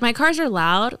 Like my cars are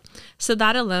loud, so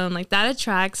that alone, like that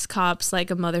attracts cops like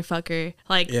a motherfucker.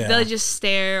 Like they'll just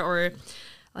stare, or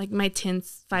like my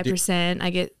tint's 5%,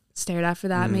 I get stared at for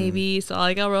that maybe. So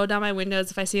like I'll roll down my windows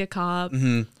if I see a cop.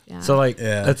 Yeah. So like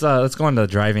let's go on to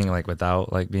driving like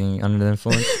without like being under the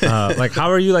influence. Like how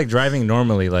are you like driving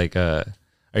normally? Like are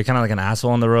you kind of like an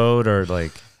asshole on the road or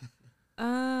like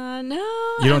no,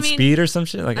 you don't speed or some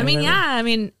shit? Like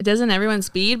doesn't everyone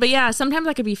speed? But yeah, sometimes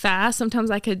I could be fast.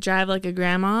 Sometimes I could drive like a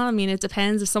grandma. I mean, it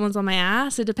depends if someone's on my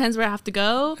ass. It depends where I have to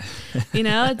go. You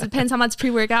know, it depends how much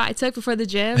pre-workout I took before the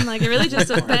gym. Like it really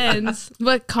just depends.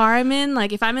 What car I'm in.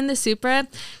 Like if I'm in the Supra,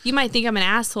 you might think I'm an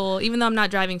asshole, even though I'm not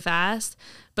driving fast.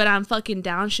 But I'm fucking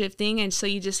downshifting, and so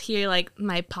you just hear like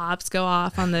my pops go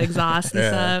off on the exhaust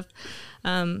and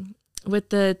stuff. With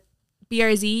the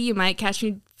BRZ, you might catch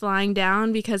me flying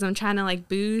down because I'm trying to like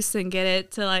boost and get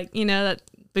it to like, you know, that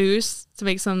boost to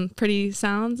make some pretty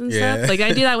sounds and stuff. Like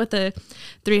I do that with the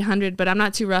 300, but I'm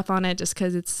not too rough on it just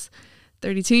because it's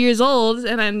 32 years old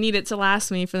and I need it to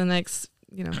last me for the next,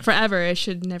 you know, forever. It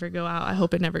should never go out. I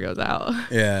hope it never goes out.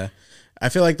 Yeah. I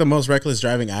feel like the most reckless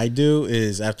driving I do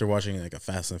is after watching like a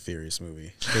Fast and Furious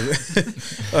movie.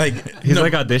 Like he's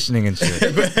like auditioning and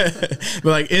shit. but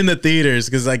like in the theaters,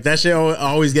 because like that shit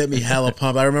always get me hella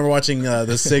pumped. I remember watching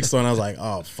the sixth one. I was like,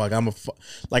 oh fuck,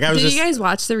 Did you guys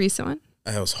watch the recent one?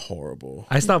 That was horrible.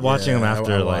 I stopped watching them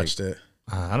after I like watched it.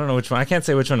 I don't know which one. I can't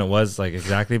say which one it was like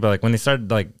exactly, but like when they started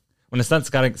like when the stunts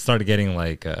started getting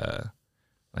like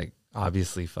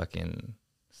obviously fucking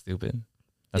stupid.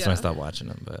 That's when I stopped watching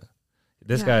them. But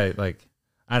this guy, like,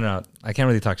 I don't know. I can't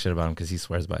really talk shit about him because he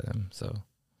swears by them. So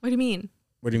What do you mean?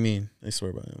 What do you mean? I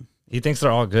swear by him. he thinks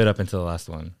they're all good up until the last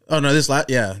one. Oh no,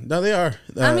 no, they are.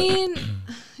 I mean,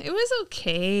 it was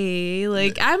okay.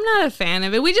 Like I'm not a fan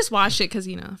of it. We just watched it because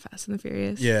you know Fast and the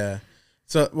Furious. Yeah.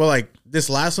 So well, like this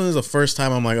last one is the first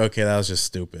time I'm like, okay, that was just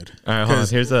stupid. All right, hold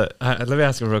on. Let me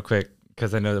ask you real quick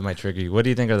because I know that might trigger you. What do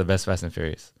you think are the best Fast and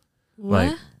Furious?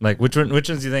 What? Like which ones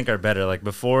do you think are better? Like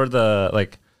before the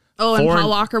like. Oh, and Paul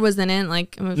Walker was in it.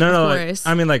 Like no, like,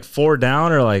 I mean like 4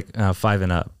 down or like 5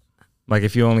 and up. Like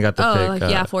if you only got the pick.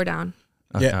 Like 4 down.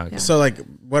 Okay, Yeah. okay. So like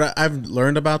what I've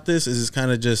learned about this is it's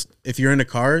kind of just if you're into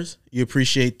cars, you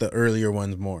appreciate the earlier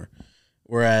ones more.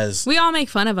 Whereas We all make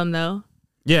fun of them though.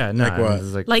 Yeah, no, Like what?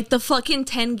 it's Like the fucking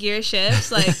 10 gear shifts,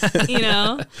 like, you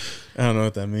know? I don't know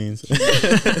what that means.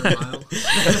 Mile.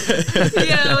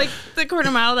 Yeah, like the quarter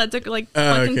mile that took like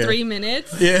fucking okay. 3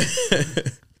 minutes. Yeah.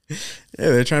 Yeah,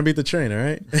 they're trying to beat the train, all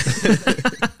right?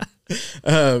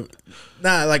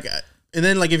 Nah, like, and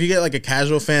then like if you get like a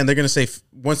casual fan, they're gonna say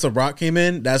once The Rock came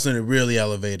in, that's when it really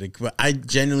elevated. But I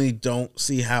genuinely don't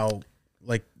see how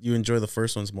like you enjoy the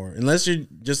first ones more, unless you're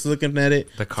just looking at it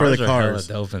the for cars the are cars.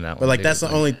 hella dope in that one. But like dude. that's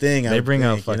the only thing they I bring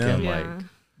out think, you know? fucking like. Yeah.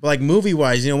 But like movie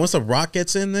wise, you know, once The Rock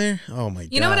gets in there, oh my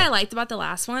god! You know what I liked about the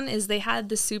last one is they had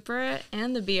the Supra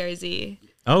and the BRZ.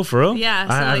 Oh, for real? Yeah,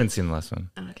 so I like- haven't seen the last one.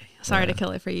 Okay, sorry to kill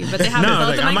it for you, but they have No, both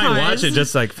like of my I might cars. watch it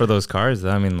just like for those cars.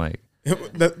 I mean, like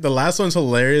The last one's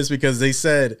hilarious because they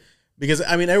said, because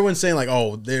I mean everyone's saying like,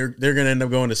 oh, they're gonna end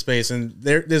up going to space, and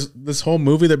this whole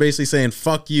movie they're basically saying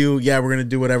fuck you, yeah, we're gonna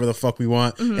do whatever the fuck we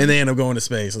want, and they end up going to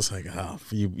space. It's like, oh,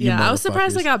 you Yeah, I was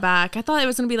surprised they motherfuckers. got back. I thought it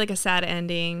was gonna be like a sad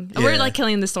ending. Yeah. We're like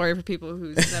killing the story for people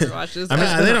who's never watched this.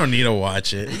 Nah, they don't need to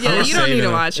watch it. Yeah, We're you don't need saving to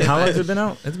it. watch it. how long but- has it been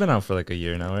out? It's been out for like a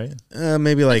year now, right?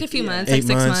 Maybe like a few months, 8 like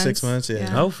 6 months, 6 months. months.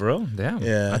 Yeah. Yeah. Oh, for real? Damn.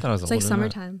 Yeah. I thought it was It's like older than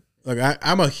that. summertime. Look,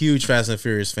 I'm a huge Fast and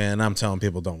Furious fan. And I'm telling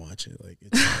people don't watch it. Like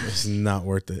it's not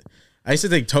worth it. I used to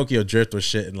think Tokyo Drift was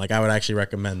shit, and like I would actually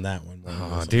recommend that one. More than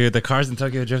Oh, this dude, the cars in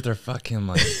Tokyo Drift are fucking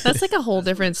like. That's like a whole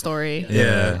different story.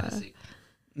 Yeah. Classic.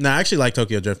 No, I actually like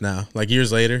Tokyo Drift now. Like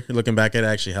years later, looking back at it,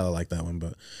 I actually hella like that one.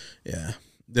 But yeah,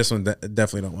 this one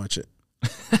definitely don't watch it.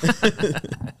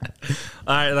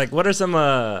 All right, like what are some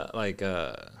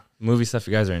movie stuff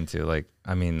you guys are into? Like,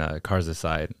 I mean, cars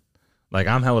aside, like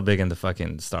I'm hella big into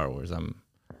fucking Star Wars.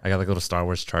 I got like a little Star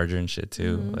Wars charger and shit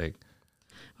too. Like,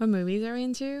 What movies are we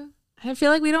into? I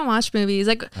feel like we don't watch movies.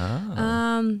 Like,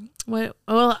 what?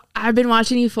 Well, I've been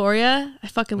watching Euphoria. I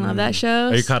fucking love that show.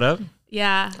 are you caught up?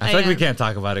 Yeah, I feel like we am. can't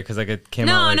talk about it because like it came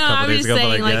No, out like a I couple was days just ago. But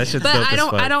saying, like, yeah, that shit's but dope I as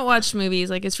don't, fuck. I don't watch movies.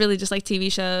 Like, it's really just like TV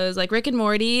shows. Like Rick and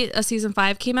Morty, season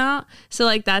 5 came out, so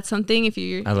like that's something if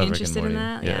you're I love Rick and interested in Morty.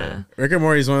 that. Yeah. Yeah. Rick and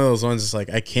Morty is one of those ones. It's like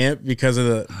I can't because of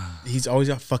the. He's always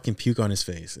got fucking puke on his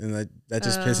face, and that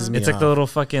just pisses me It's off. like the little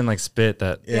fucking like spit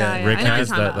that Yeah, yeah. Rick I know what has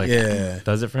you're talking that about. like Yeah.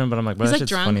 does it for him. But I'm like, bro, He's that like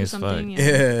shit's drunk funny or as fuck. something.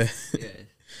 Yeah. Yeah.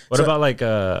 What So- about like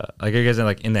are you guys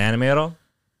like in the anime at all?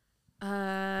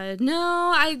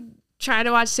 No, I try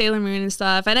to watch Sailor Moon and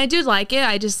stuff, and I do like it.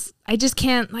 I just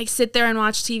can't like sit there and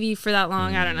watch TV for that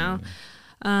long. I don't know.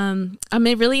 I'm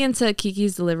really into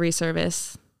Kiki's Delivery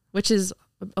Service, which is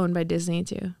owned by Disney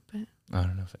too. But I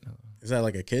don't know if I know. Is that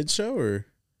like a kids show or?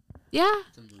 yeah,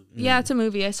 It's a movie. yeah, it's a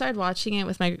movie. I started watching it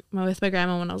with my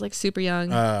grandma when I was like super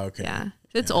young. Oh, okay. Yeah,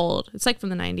 it's old. It's like from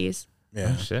the 90s,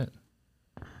 Yeah. Oh shit.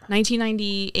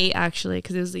 1998 actually,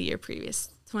 because it was the year previous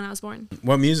to when I was born.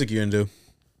 What music you into?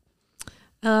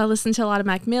 Listen to a lot of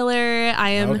Mac Miller. I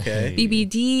am Okay.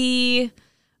 BBD.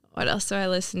 What else do I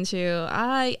listen to?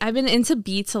 I've been into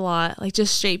beats a lot, like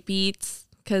just straight beats,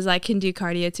 because I can do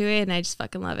cardio to it, and I just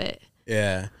fucking love it.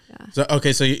 Yeah. Yeah. So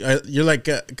okay, so you're like,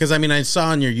 because I mean, I saw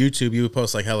on your YouTube you would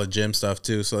post like hella gym stuff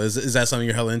too. So is that something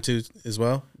you're hella into as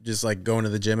well? Just like going to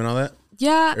the gym and all that,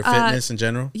 Yeah. or fitness in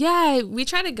general? Yeah, we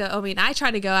try to go. I mean, I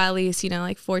try to go at least,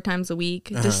 like 4 times a week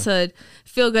just to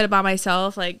feel good about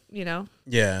myself. Like,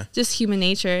 Yeah. just human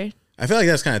nature. I feel like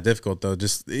that's kind of difficult though.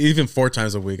 Just even 4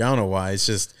 times a week. I don't know why. It's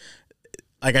just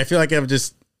like I feel like I'm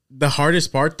just the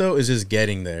hardest part though is just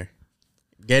getting there.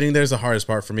 Getting there is the hardest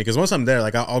part for me because once I'm there,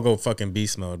 like I'll go fucking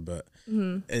beast mode, but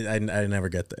I never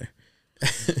get there.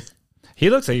 He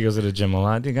looks like he goes to the gym a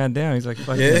lot. Dude, goddamn, he's like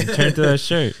fucking Yeah. turn to that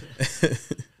shirt.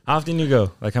 How often you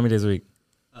go? Like how many days a week?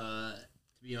 To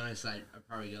be honest, I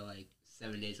probably go like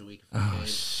 7 days a week. Oh,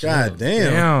 God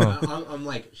damn. I'm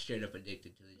like straight up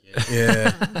addicted to the gym.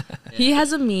 Yeah. He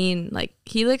has a mean, like,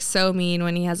 he looks so mean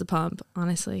when he has a pump,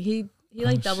 honestly. He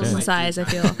like doubles shit. in size, I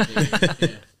feel. Yeah.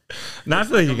 No, I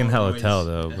feel like you can Come on, hella boys. tell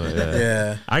though, but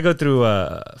Yeah. I go through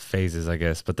phases, I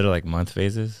guess, but they're like month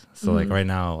phases. So like right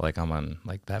now, like I'm on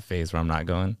like that phase where I'm not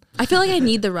going. I feel like I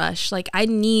need the rush. Like, I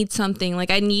need something.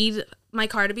 Like, I need my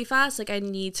car to be fast. Like, I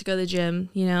need to go to the gym,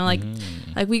 like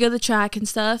we go to the track and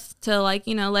stuff to like,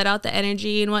 let out the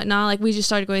energy and whatnot. Like, we just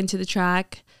started going to the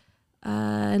track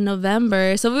in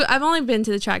November. So I've only been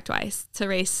to the track twice to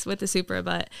race with the Supra,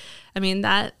 but I mean,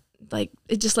 that, like,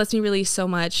 it just lets me release so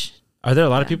much. Are there a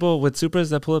lot of people with Supras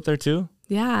that pull up there too?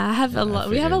 Yeah, I have a lot.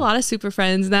 We have a figured. lot of super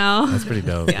friends now. That's pretty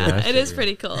dope. Yeah, I it is figured.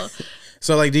 pretty cool.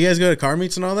 So like, do you guys go to car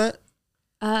meets and all that?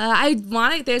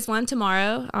 There's one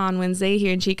tomorrow on Wednesday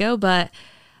here in Chico, but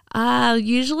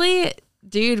usually,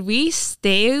 dude, we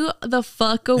stay the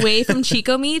fuck away from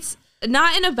Chico meets.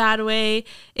 Not in a bad way.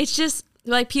 It's just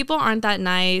like people aren't that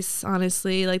nice,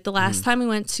 honestly. Like the last time we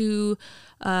went to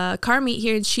car meet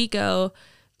here in Chico.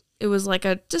 It was like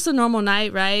just a normal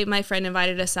night, right? My friend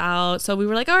invited us out. So we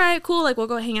were like, all right, cool. Like, we'll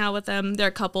go hang out with them. They're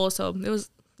a couple. So it was,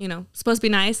 supposed to be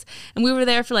nice. And we were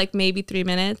there for like maybe 3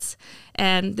 minutes.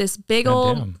 And this big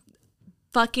old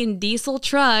fucking diesel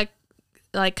truck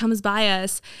like comes by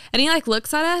us. And he like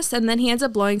looks at us and then he ends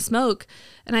up blowing smoke.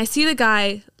 And I see the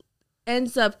guy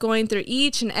ends up going through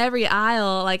each and every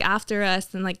aisle like after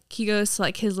us. And like he goes to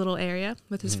like his little area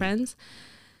with his friends.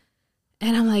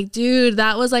 And I'm like, dude,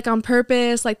 that was like on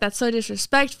purpose. Like, that's so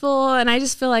disrespectful. And I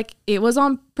just feel like it was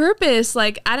on purpose.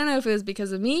 Like, I don't know if it was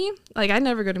because of me. Like, I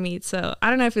never go to meet. So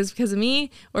I don't know if it was because of me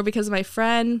or because of my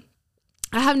friend.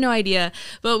 I have no idea.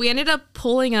 But we ended up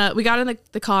pulling up. We got in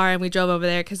the car and we drove over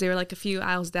there because they were like a few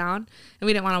aisles down and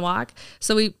we didn't want to walk.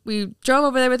 So we drove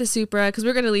over there with the Supra because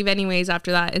we were going to leave anyways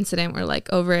after that incident. We're like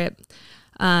over it.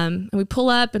 And we pull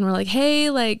up and we're like,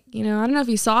 hey, like, I don't know if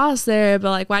you saw us there,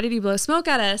 but like, why did you blow smoke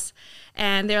at us?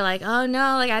 And they're like, oh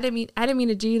no, like I didn't mean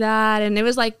to do that. And it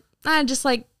was like, just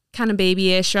like kind of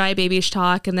babyish, right? Babyish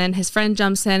talk. And then his friend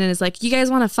jumps in and is like, you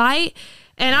guys want to fight?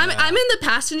 And I'm in the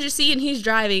passenger seat and he's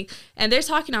driving and they're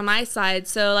talking on my side.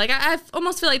 So like, I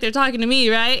almost feel like they're talking to me,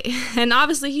 right? And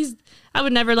obviously I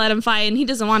would never let him fight and he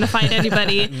doesn't want to fight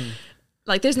anybody.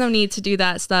 Like, there's no need to do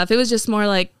that stuff. It was just more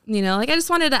like, like, I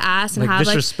just wanted to ask and like have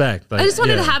disrespect. I just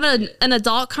wanted to have an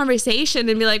adult conversation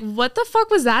and be like, what the fuck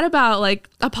was that about? Like,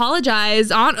 apologize.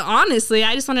 Honestly,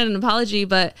 I just wanted an apology,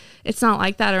 but it's not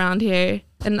like that around here.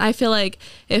 And I feel like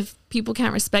if people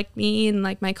can't respect me and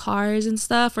like my cars and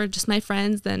stuff or just my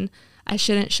friends, then I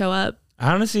shouldn't show up.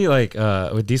 I honestly, like,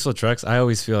 with diesel trucks, I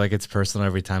always feel like it's personal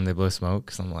every time they blow smoke.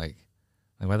 Because I'm like,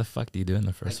 why the fuck do you do it in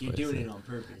the first place? You're doing it on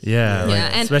purpose. Yeah, like,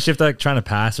 and especially if they're like trying to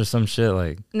pass or some shit.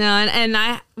 Like, no,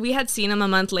 and we had seen him a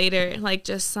month later, like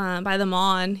just by the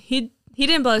mall, and he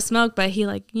didn't blow smoke, but he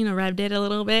like revved it a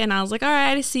little bit, and I was like, all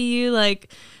right, I see you,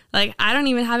 like I don't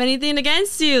even have anything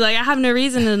against you, like I have no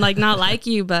reason to like not like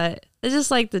you, but it's just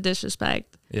like the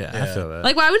disrespect. Yeah, I feel that.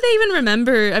 Like, why would they even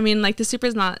remember? I mean, like the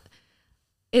Supra's not.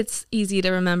 It's easy to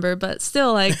remember, but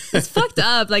still, like it's fucked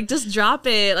up. Like, just drop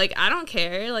it. Like, I don't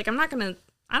care. Like,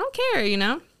 I don't care,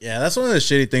 Yeah, that's one of the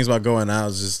shitty things about going out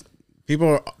is just people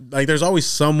are, like, there's always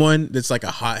someone that's like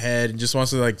a hothead and just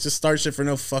wants to like just start shit for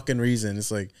no fucking reason.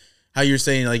 It's like how you're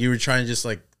saying, like you were trying to just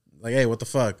like hey, what the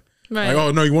fuck? Right. Like,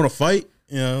 oh no, you want to fight?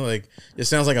 Like it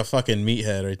sounds like a fucking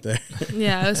meathead right there.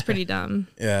 Yeah, it was pretty dumb.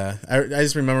 Yeah, I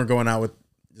just remember going out with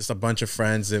just a bunch of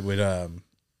friends that would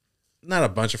not a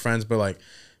bunch of friends, but like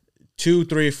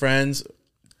 2-3 friends.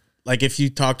 Like, if you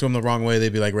talk to them the wrong way,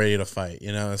 they'd be, like, ready to fight,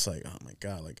 It's like, oh, my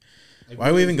God. Like why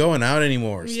are we even going out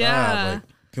anymore? Stop. Yeah. Like,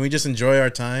 can we just enjoy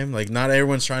our time? Like, not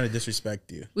everyone's trying to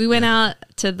disrespect you. We went out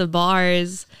to the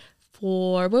bars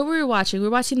for, what were we watching? We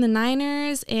were watching the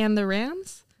Niners and the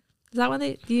Rams. Is that when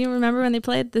do you remember when they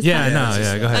played this Yeah, time? no,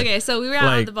 yeah, go ahead. Okay, so we were out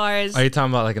Like, at the bars. Are you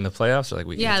talking about like in the playoffs or like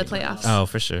weekend? Yeah, the playoffs. Oh,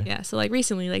 for sure. Yeah, so like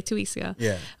recently, like 2 weeks ago.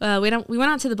 Yeah. We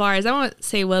went out to the bars. I won't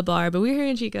say what bar, but we were here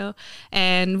in Chico,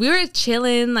 and we were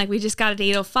chilling. Like, we just got at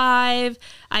 805.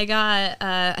 I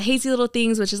got Hazy Little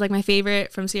Things, which is like my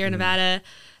favorite from Sierra Nevada,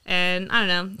 and I don't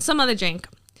know, some other drink.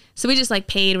 So we just like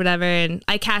paid whatever, and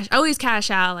I always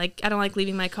cash out. Like, I don't like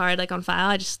leaving my card like on file.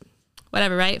 I just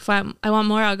whatever, right? If I want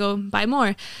more, I'll go buy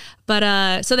more.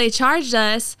 But so they charged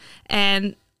us,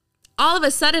 and all of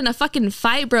a sudden a fucking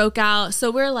fight broke out. So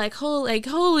we're like,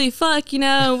 holy fuck,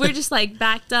 we're just like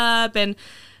backed up, and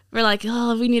we're like,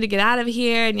 oh, we need to get out of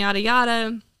here, and yada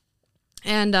yada.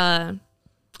 And I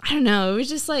don't know, it was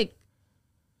just like,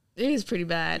 it was pretty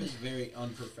bad. It was very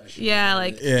unprofessional. Yeah,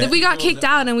 like we got kicked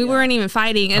out and we weren't even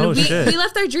fighting, and we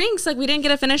left our drinks. Like, we didn't get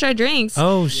to finish our drinks.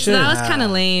 Oh shit! So that was kind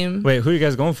of lame. Wait, who are you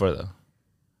guys going for though?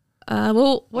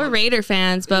 Well, we're Raider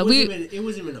fans, but it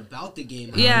wasn't even about the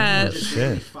game. Yeah. We were just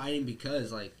really fighting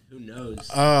because, like, who knows?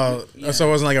 Oh, so it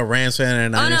wasn't like a Rams fan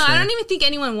and a Niners no, fan? I don't even think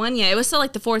anyone won yet. It was still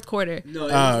like the fourth quarter. No,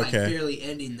 it was like barely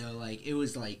ending though. Like, it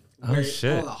was like where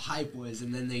all the hype was,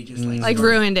 and then they just like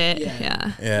ruined it.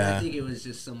 Yeah. Yeah. I think it was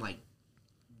just some like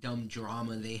dumb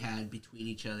drama they had between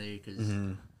each other because.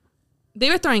 They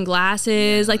were throwing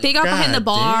glasses. Like, they got behind the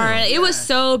bar. It was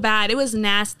so bad. It was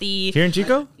nasty. Here in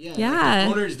Chico? Yeah. Yeah.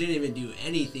 The owners didn't even do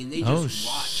anything. They just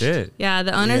watched. Shit. Yeah,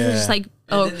 the owners were just like,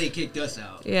 and then they kicked us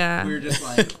out. Yeah. We were just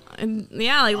like.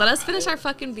 Like, let us finish our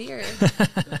fucking beer. I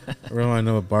really want to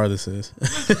know what bar this is.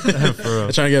 I'm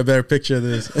trying to get a better picture of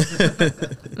this.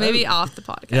 Maybe off the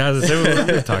podcast. Yeah, we're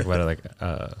gonna talk about it like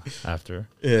after.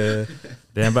 Yeah.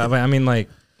 Damn, but I mean, like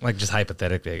just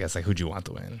hypothetically, I guess, like, who'd you want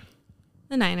to win?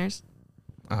 The Niners.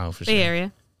 Oh, for sure. Bay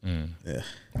Area. Yeah.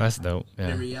 That's dope. Yeah.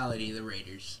 In reality, the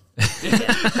Raiders.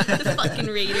 The fucking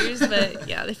Raiders, but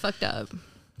yeah, they fucked up.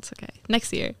 It's okay.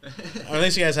 Next year. At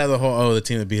least you guys have the whole the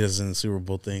team that beat us in the Super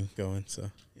Bowl thing going.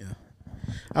 So yeah,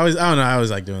 I don't know. I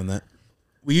always like doing that.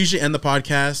 We usually end the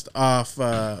podcast off.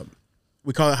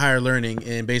 We call it higher learning,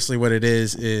 and basically what it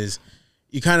is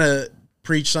you kind of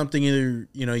preach something either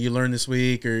you learn this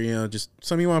week or just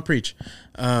something you want to preach.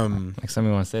 Like something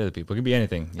you want to say to the people. It could be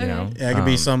anything, you know. Yeah, it could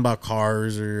be something about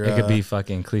cars or it could be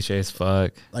fucking cliche as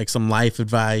fuck, like some life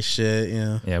advice shit.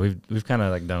 Yeah, we've kind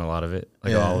of like done a lot of it,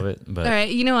 like all of it. But all right,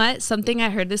 you know what? Something I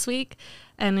heard this week,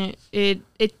 and it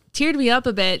teared me up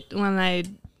a bit when I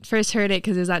first heard it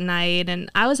because it was at night and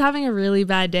I was having a really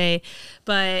bad day.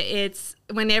 But it's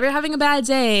whenever you're having a bad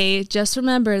day, just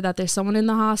remember that there's someone in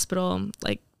the hospital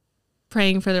like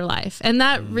praying for their life, and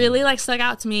that really like stuck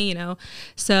out to me,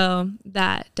 so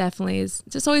that definitely is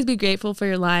just always be grateful for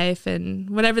your life and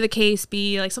whatever the case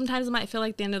be. Like sometimes it might feel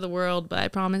like the end of the world, but I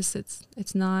promise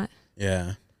it's not.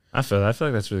 Yeah, I feel like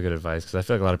that's really good advice, because I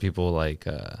feel like a lot of people like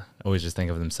always just think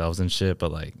of themselves and shit,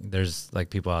 but like there's like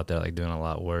people out there like doing a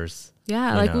lot worse.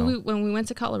 Yeah, like when we went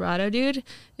to Colorado, dude,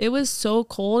 it was so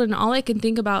cold, and all I can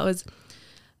think about was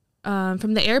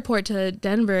from the airport to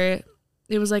Denver.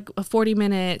 It was like a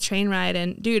 40-minute train ride,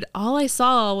 and dude, all I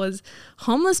saw was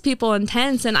homeless people in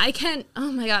tents, and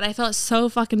oh my God, I felt so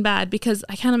fucking bad because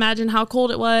I can't imagine how cold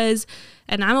it was,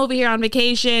 and I'm over here on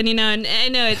vacation, and I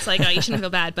know it's like, oh, you shouldn't feel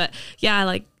bad, but yeah,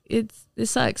 like it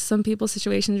sucks. Some people's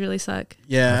situations really suck.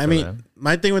 Yeah, I mean,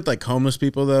 my thing with like homeless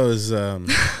people though is,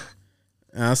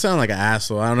 I sound like an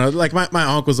asshole. I don't know. Like my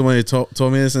uncle's the one who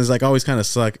told me this, and it's like always kind of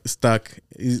stuck.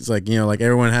 He's like, like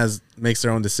everyone makes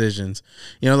their own decisions.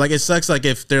 Like it sucks. Like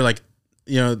if they're like,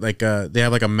 like they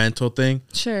have like a mental thing.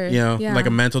 Sure. Like a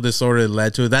mental disorder that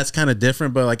led to it. That's kind of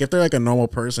different. But like if they're like a normal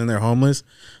person, they're homeless.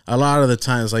 A lot of the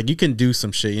times, like you can do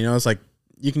some shit. It's like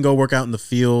you can go work out in the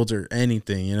fields or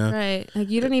anything. Right. Like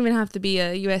you don't even have to be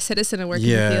a U.S. citizen to work in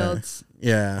the fields.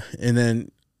 Yeah, and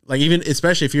then. Like even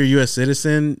especially if you're a U.S.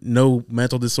 citizen, no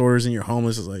mental disorders and you're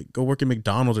homeless, is like go work at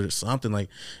McDonald's or something. Like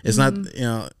it's not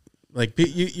like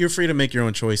you're free to make your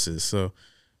own choices. So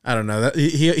I don't know that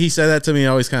he said that to me. It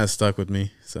always kind of stuck with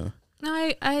me. So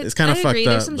no, it's kind of fucked agree.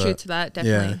 up. There's some truth to that,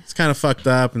 definitely. Yeah, it's kind of fucked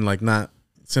up and like not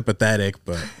sympathetic,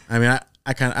 but I mean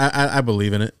I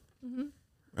believe in it. Mm-hmm.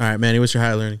 All right, Manny, what's your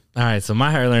higher learning? All right, so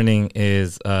my higher learning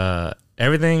is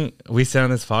everything we say on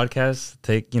this podcast,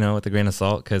 take with a grain of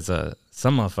salt, because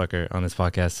some motherfucker on this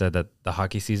podcast said that the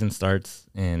hockey season starts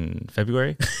in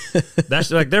February.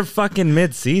 That's like they're fucking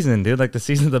mid-season, dude. Like the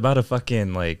season's about to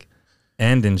fucking like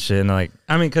end and shit. And like,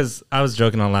 I mean, because I was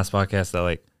joking on the last podcast that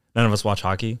like none of us watch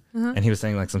hockey, and he was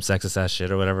saying like some sexist ass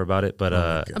shit or whatever about it. But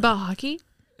about hockey,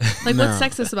 like what's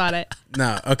sexist about it?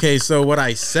 No, okay. So what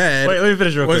I said let me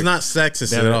finish real quick. Was not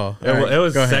sexist at all. It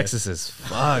was sexist as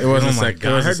fuck. It wasn't. Oh my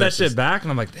God. I heard that shit back,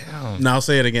 and I'm like, damn. No, I'll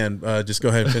say it again. Just go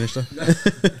ahead and finish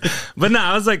that. But no,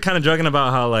 I was like kind of joking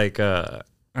about how like I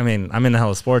mean, I'm into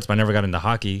hella sports, but I never got into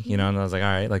hockey, and I was like, all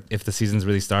right, like if the season's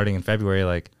really starting in February,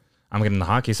 like I'm getting into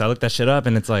hockey. So I looked that shit up,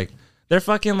 and it's like they're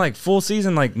fucking like full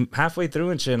season, like halfway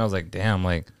through and shit. And I was like, damn,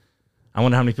 like I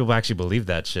wonder how many people actually believe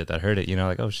that shit that heard it,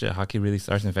 like, oh shit, hockey really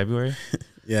starts in February.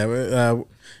 Yeah,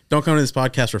 don't come to this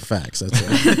podcast for facts.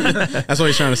 That's what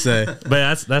he's trying to say.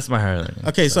 But that's my higher learning.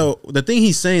 Okay, so the thing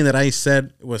he's saying that I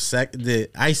said was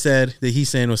that he's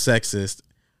saying was sexist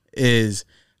is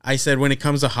I said when it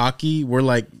comes to hockey, we're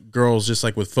like girls just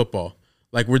like with football,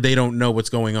 like where they don't know what's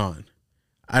going on.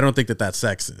 I don't think that that's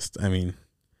sexist. I mean,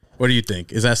 what do you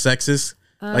think? Is that sexist?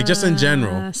 Like just in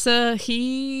general. So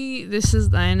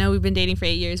I know we've been dating for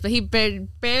 8 years, but he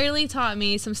barely taught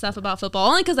me some stuff about football,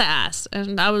 only because I asked.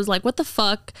 And I was like, what the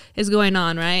fuck is going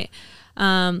on, right?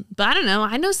 But I don't know.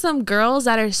 I know some girls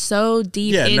that are so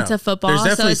deep into football,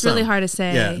 so it's really hard to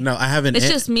say. Yeah, no, I haven't. It's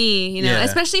just me,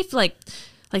 especially if like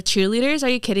cheerleaders. Are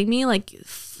you kidding me? Like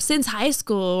since high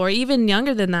school or even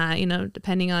younger than that,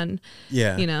 depending on,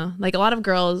 like a lot of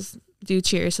girls do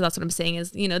cheer, so that's what I'm saying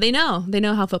is they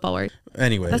know how football works.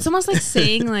 Anyway, that's almost like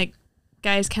saying like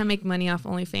guys can't make money off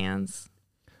OnlyFans.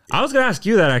 I was gonna ask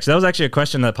you that actually. That was actually a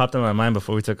question that popped in my mind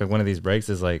before we took like one of these breaks.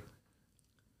 Is like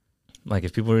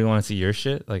if people really want to see your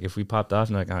shit, like if we popped off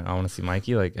and like I want to see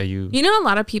Mikey, like are you? A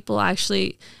lot of people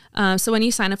actually. So when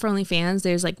you sign up for OnlyFans,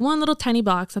 there's like one little tiny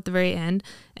box at the very end,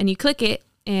 and you click it,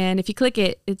 and if you click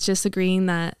it, it's just agreeing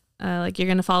that. Like you're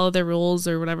gonna follow their rules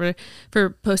or whatever for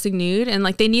posting nude, and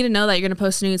like they need to know that you're gonna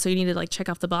post nude, so you need to like check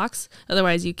off the box.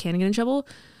 Otherwise, you can get in trouble.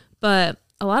 But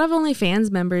a lot of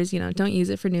OnlyFans members, don't use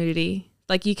it for nudity.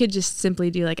 Like you could just simply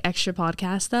do like extra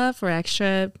podcast stuff or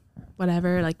extra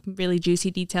whatever, like really juicy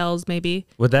details, maybe.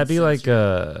 Would that be like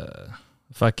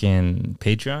fucking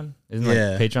Patreon. Isn't like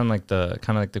Patreon like the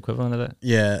kind of like the equivalent of that?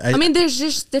 Yeah. I mean, there's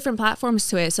just different platforms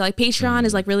to it. So like Patreon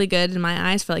is like really good in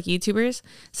my eyes for like YouTubers.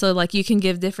 So like you can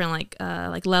give different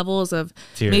like levels of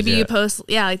tiers, maybe you post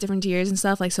like different tiers and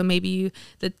stuff. Like so maybe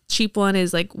the cheap one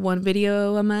is like 1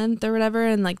 video a month or whatever,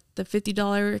 and like the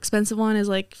 $50 expensive one is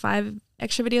like 5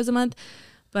 extra videos a month.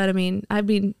 But I mean, I've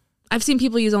seen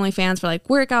people use OnlyFans for like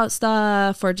workout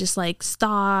stuff or just like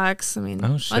stocks. I mean,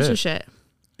 bunch of shit.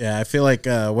 Yeah, I feel like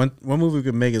one move we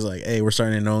could make is like, hey, we're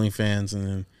starting an OnlyFans,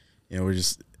 and then we're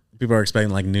just people are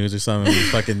expecting like news or something.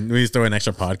 We just throw an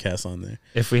extra podcast on there.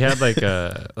 If we had like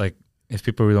if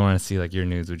people really want to see like your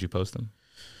nudes, would you post them?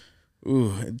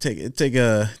 Ooh, take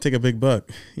a big buck.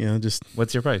 Just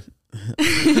what's your price?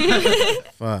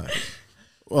 Fuck.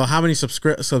 Well, how many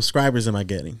subscribers am I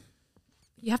getting?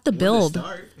 You have to build.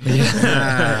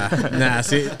 Nah,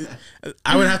 see,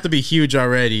 I would have to be huge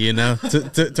already,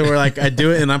 to where like I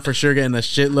do it and I'm for sure getting a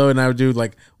shitload, and I would do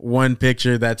like 1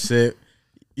 picture, that's it.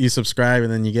 You subscribe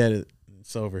and then you get it.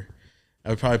 It's over. I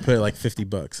would probably put like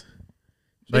 $50.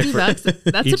 $50?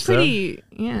 That's a pretty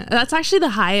that's actually the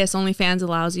highest OnlyFans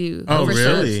allows you. Oh,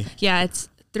 really? Subs. Yeah, it's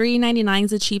 $3.99 is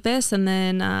the cheapest, and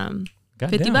then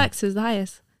 $50 is the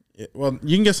highest. Yeah, well,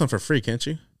 you can get some for free, can't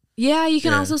you? Yeah, you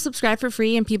can also subscribe for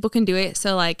free, and people can do it.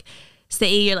 So like,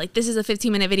 say you're like, this is a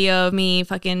 15-minute video of me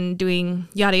fucking doing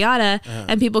yada yada,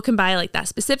 and people can buy like that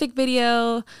specific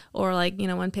video, or like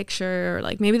 1 picture, or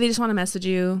like maybe they just want to message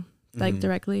you like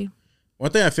directly. One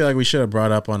thing I feel like we should have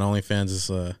brought up on OnlyFans is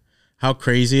how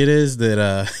crazy it is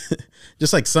that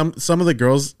just like some of the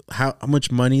girls, how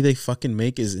much money they fucking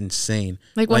make is insane.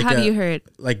 Like what have you heard?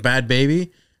 Like Bad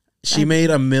Baby. She made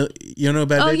 $1 million. You know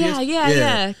Bad Baby?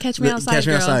 Yeah. Catch Me Outside. Catch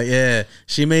Me Outside. Yeah,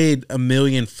 she made $1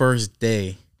 million first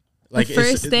day. Like the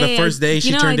first day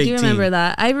she turned 18. I do remember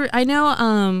that. I know.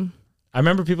 I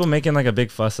remember people making like a big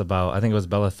fuss about. I think it was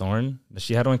Bella Thorne.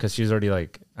 She had one because she was already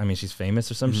like. I mean, she's famous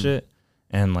or some shit,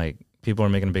 and like people are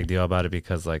making a big deal about it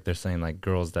because like they're saying like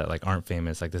girls that like aren't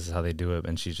famous, like this is how they do it,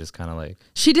 and she's just kind of like.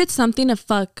 She did something to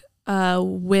fuck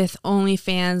with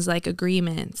OnlyFans like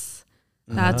agreements.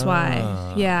 That's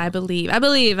why. Yeah, I believe. I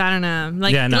don't know.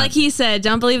 Like he said,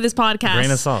 don't believe this podcast. Grain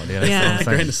of salt. Yeah.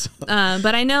 Grain of salt.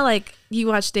 But I know, like, you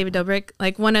watch David Dobrik,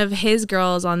 like one of his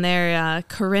girls on there,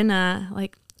 Corinna,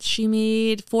 like she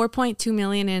made $4.2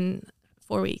 million in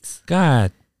 4 weeks.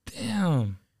 God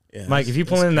damn. Yeah, Mike, if you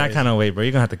pull in that kind of weight, bro,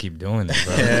 you're gonna have to keep doing it,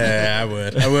 bro. Yeah, I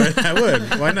would.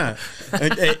 Why not?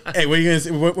 Hey, what are you gonna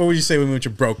say? What would you say when we went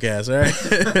your broke ass? All right.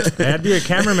 I'd be a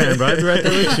cameraman, bro. I'd be right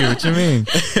there with you. What you mean?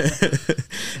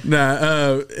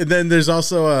 Nah. And then there's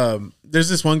also there's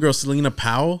this one girl, Selena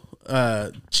Powell.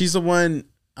 She's the one.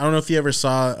 I don't know if you ever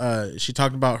saw. She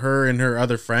talked about her and her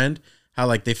other friend, how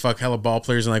like they fuck hella ball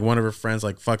players, and like one of her friends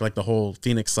like fuck like the whole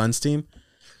Phoenix Suns team.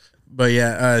 But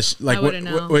yeah, like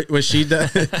what she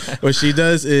does, what she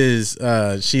does is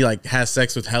she like has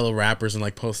sex with hella rappers and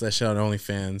like posts that shit on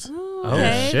OnlyFans. Oh,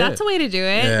 okay, that's a way to do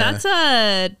it. Yeah.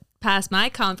 That's past my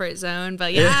comfort zone.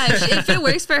 But yeah, if it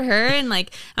works for her, and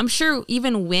like I'm sure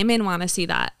even women want to see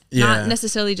that, not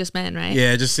necessarily just men, right?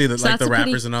 Yeah, just see like the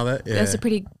rappers and all that. Yeah, that's a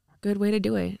pretty good way to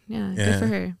do it. Yeah, good for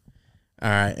her. All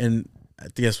right, and I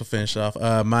guess we'll finish off.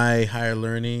 My higher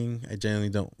learning, I generally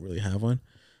don't really have one.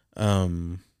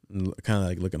 Kind of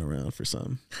like looking around for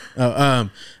some.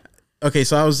 Okay,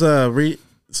 so I was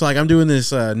so like I'm doing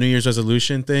this New Year's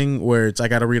resolution thing where it's I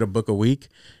got to read a book a week,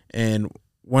 and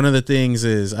one of the things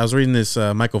is I was reading this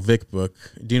Michael Vick book.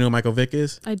 Do you know who Michael Vick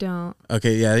is? I don't.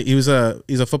 Okay, yeah, he's a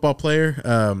football player.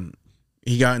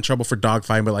 He got in trouble for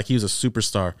dogfighting, but like he was a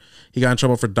superstar. He got in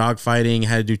trouble for dogfighting,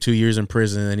 had to do 2 years in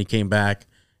prison, and then he came back,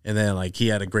 and then like he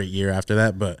had a great year after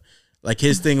that. But like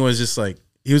his thing was just like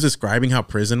he was describing how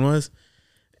prison was.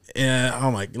 Yeah,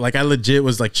 oh my! Like I legit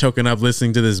was like choking up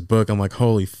listening to this book. I'm like,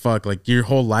 holy fuck! Like your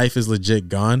whole life is legit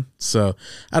gone. So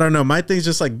I don't know. My thing's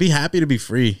just like be happy to be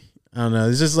free. I don't know.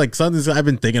 It's just like something I've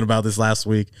been thinking about this last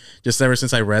week, just ever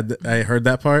since I heard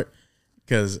that part.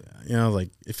 Because like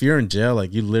if you're in jail,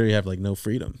 like you literally have like no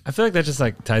freedom. I feel like that just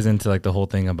like ties into like the whole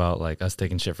thing about like us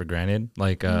taking shit for granted.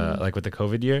 Like like with the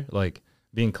COVID year, like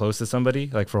being close to somebody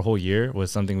like for a whole year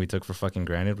was something we took for fucking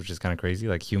granted, which is kind of crazy.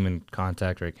 Like human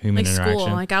contact or human interaction.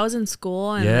 School. Like I was in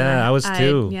school. And I was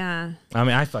too. Yeah. I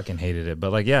mean, I fucking hated it,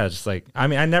 but like, yeah, just like, I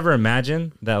mean, I never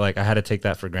imagined that like I had to take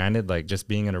that for granted. Like just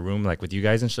being in a room like with you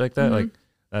guys and shit like that.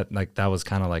 Like that was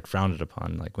kind of like frowned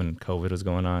upon like when COVID was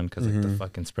going on because like the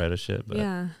fucking spread of shit. But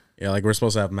yeah, like we're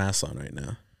supposed to have masks on right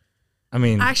now. I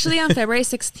mean, actually, on February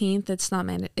 16th, it's not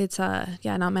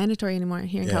not mandatory anymore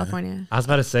here in California. I was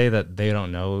about to say that they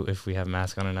don't know if we have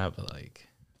masks on or not, but like,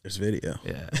 there's video.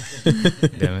 Yeah,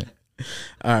 damn it.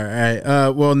 All right.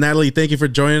 Well, Natalie, thank you for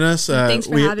joining us. Thanks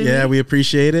for having me. Yeah, we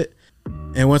appreciate it.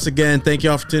 And once again, thank you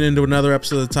all for tuning into another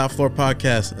episode of the Top Floor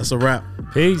Podcast. That's a wrap.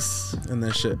 Peace. And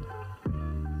that shit.